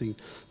or anything.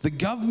 The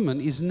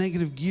government is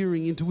negative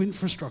gearing into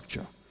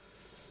infrastructure.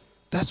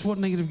 That's what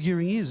negative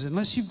gearing is.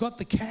 Unless you've got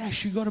the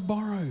cash, you've got to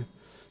borrow.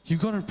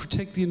 You've got to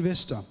protect the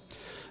investor.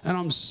 And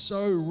I'm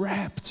so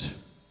rapt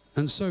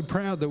and so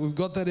proud that we've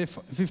got that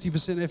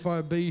 50%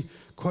 FIB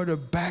quota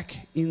back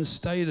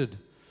instated.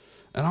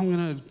 And I'm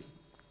going to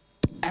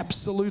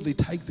absolutely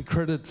take the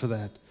credit for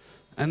that.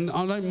 And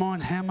I don't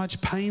mind how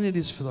much pain it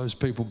is for those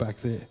people back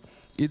there.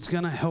 It's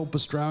going to help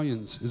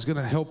Australians. It's going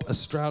to help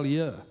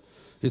Australia.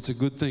 It's a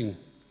good thing.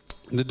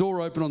 And the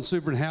door open on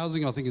super and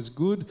housing, I think is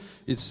good.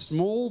 It's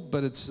small,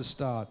 but it's the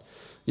start.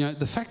 You know,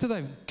 the fact that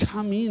they've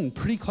come in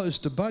pretty close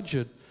to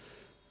budget,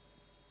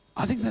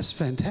 I think that's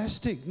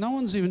fantastic. No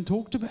one's even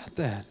talked about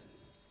that.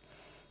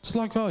 It's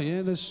like, oh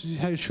yeah, that's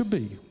how it should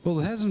be. Well,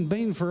 it hasn't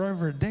been for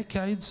over a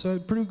decade, so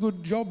pretty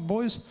good job,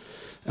 boys.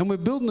 And we're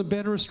building a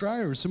better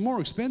Australia. It's a more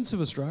expensive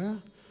Australia.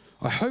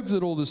 I hope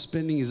that all this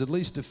spending is at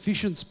least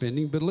efficient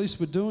spending, but at least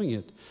we're doing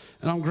it.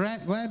 And I'm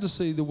glad to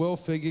see the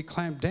welfare get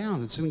clamped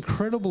down. It's an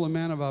incredible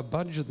amount of our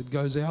budget that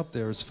goes out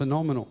there. It's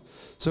phenomenal.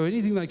 So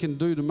anything they can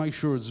do to make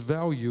sure its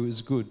value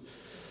is good.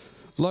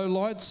 Low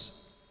lights.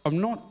 I'm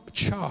not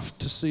chuffed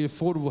to see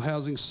affordable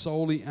housing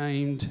solely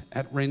aimed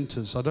at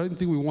renters. I don't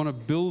think we want to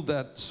build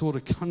that sort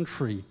of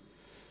country.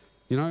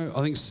 You know,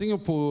 I think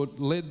Singapore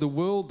led the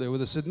world there where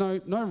they said,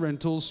 no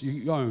rentals,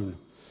 you own.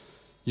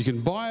 You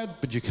can buy it,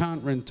 but you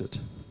can't rent it.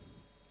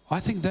 I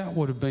think that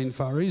would have been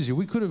far easier.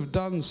 We could have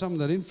done some of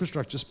that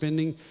infrastructure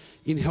spending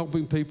in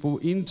helping people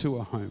into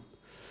a home.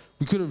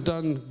 We could have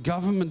done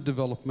government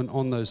development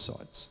on those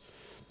sites.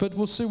 But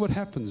we'll see what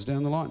happens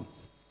down the line.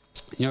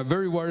 You know,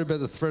 very worried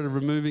about the threat of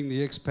removing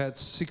the expats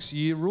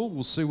 6-year rule.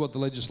 We'll see what the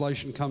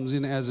legislation comes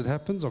in as it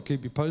happens. I'll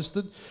keep you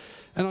posted.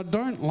 And I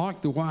don't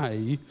like the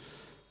way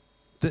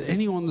that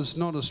anyone that's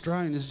not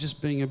Australian is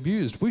just being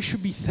abused. We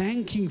should be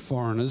thanking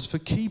foreigners for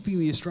keeping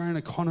the Australian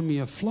economy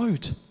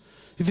afloat.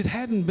 If it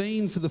hadn't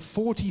been for the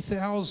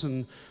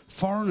 40,000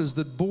 foreigners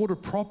that bought a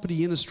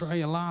property in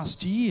Australia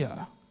last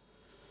year,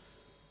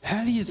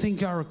 how do you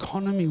think our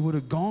economy would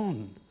have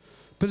gone?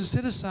 But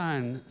instead of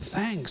saying,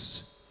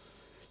 thanks,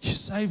 you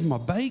saved my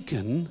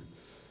bacon,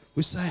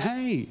 we say,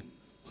 hey,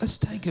 let's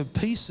take a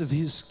piece of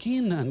his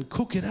skin and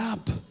cook it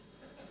up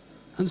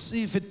and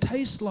see if it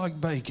tastes like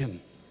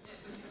bacon.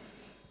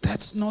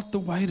 That's not the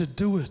way to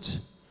do it.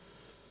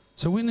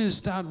 So we need to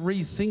start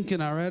rethinking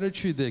our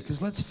attitude there,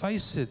 because let's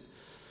face it,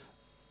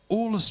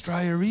 all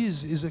Australia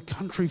is a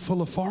country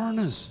full of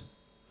foreigners.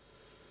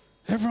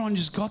 Everyone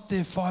just got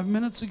there 5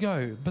 minutes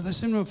ago, but they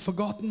seem to have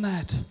forgotten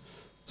that.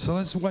 So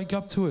let's wake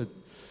up to it.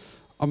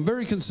 I'm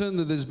very concerned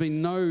that there's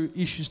been no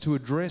issues to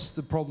address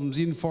the problems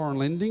in foreign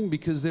lending,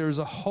 because there is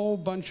a whole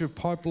bunch of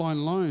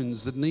pipeline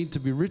loans that need to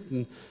be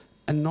written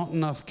and not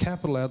enough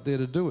capital out there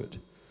to do it.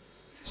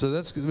 So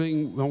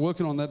I'm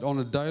working on that on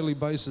a daily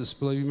basis.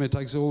 Believe me, it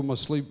takes all my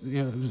sleep,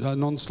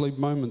 non-sleep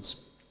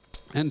moments.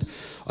 And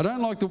I don't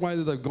like the way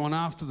that they've gone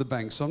after the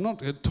banks. So I'm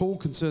not at all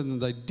concerned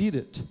that they did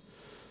it.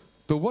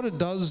 But what it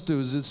does do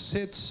is it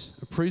sets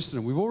a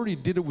precedent. We've already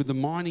did it with the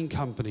mining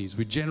companies.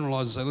 We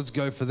generalise and say, let's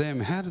go for them.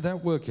 How did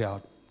that work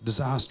out?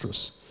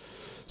 Disastrous.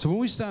 So when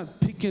we start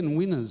picking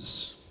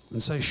winners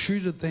and say,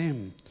 shoot at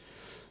them,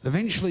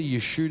 eventually you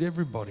shoot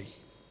everybody.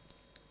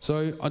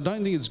 So I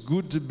don't think it's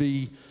good to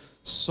be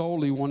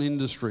solely one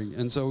industry,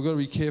 and so we've got to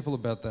be careful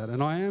about that.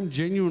 And I am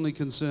genuinely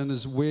concerned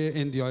as where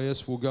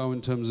NDIS will go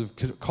in terms of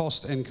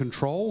cost and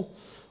control.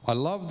 I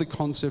love the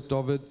concept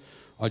of it.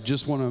 I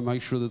just want to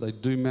make sure that they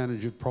do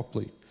manage it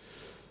properly.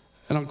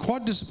 And I'm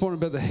quite disappointed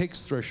about the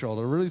HEX threshold.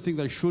 I really think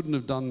they shouldn't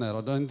have done that.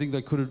 I don't think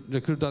they could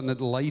have done that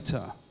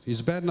later.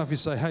 It's bad enough you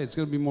say, hey, it's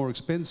going to be more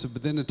expensive,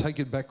 but then to take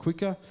it back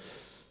quicker,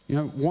 you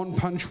know, one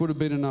punch would have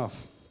been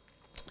enough.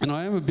 And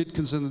I am a bit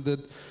concerned that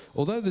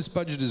although this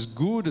budget is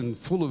good and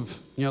full of,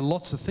 you know,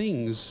 lots of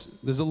things,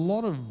 there's a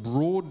lot of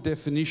broad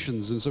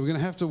definitions, and so we're going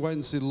to have to wait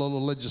and see a lot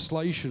of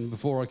legislation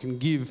before I can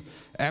give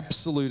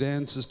absolute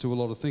answers to a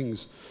lot of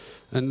things.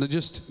 And they're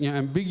just, you know,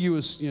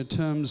 ambiguous, you know,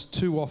 terms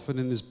too often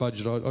in this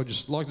budget. I'd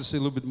just like to see a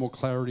little bit more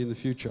clarity in the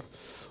future.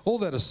 All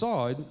that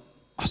aside,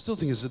 I still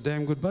think it's a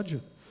damn good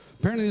budget.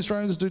 Apparently the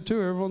Australians do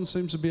too. Everyone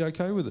seems to be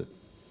okay with it.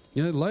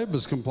 You know,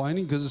 Labor's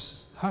complaining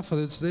because half of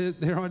it's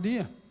their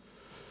idea.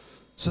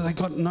 So they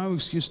got no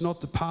excuse not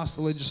to pass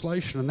the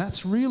legislation, and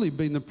that's really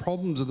been the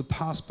problems of the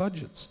past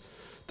budgets.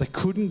 They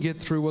couldn't get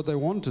through what they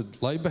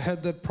wanted. Labor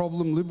had that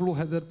problem, Liberal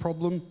had that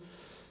problem.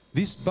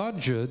 This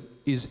budget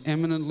is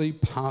eminently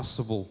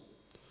passable.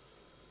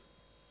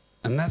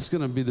 And that's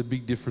going to be the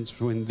big difference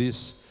between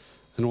this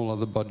and all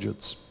other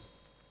budgets.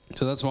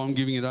 So that's why I'm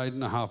giving it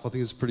 8.5. I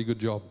think it's a pretty good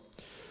job.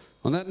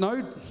 On that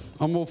note,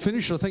 I'm all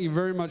finished. I thank you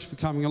very much for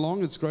coming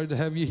along. It's great to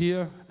have you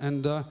here,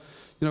 and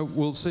you know,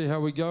 we'll see how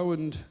we go,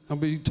 and I'll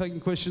be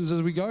taking questions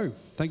as we go.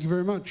 Thank you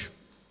very much.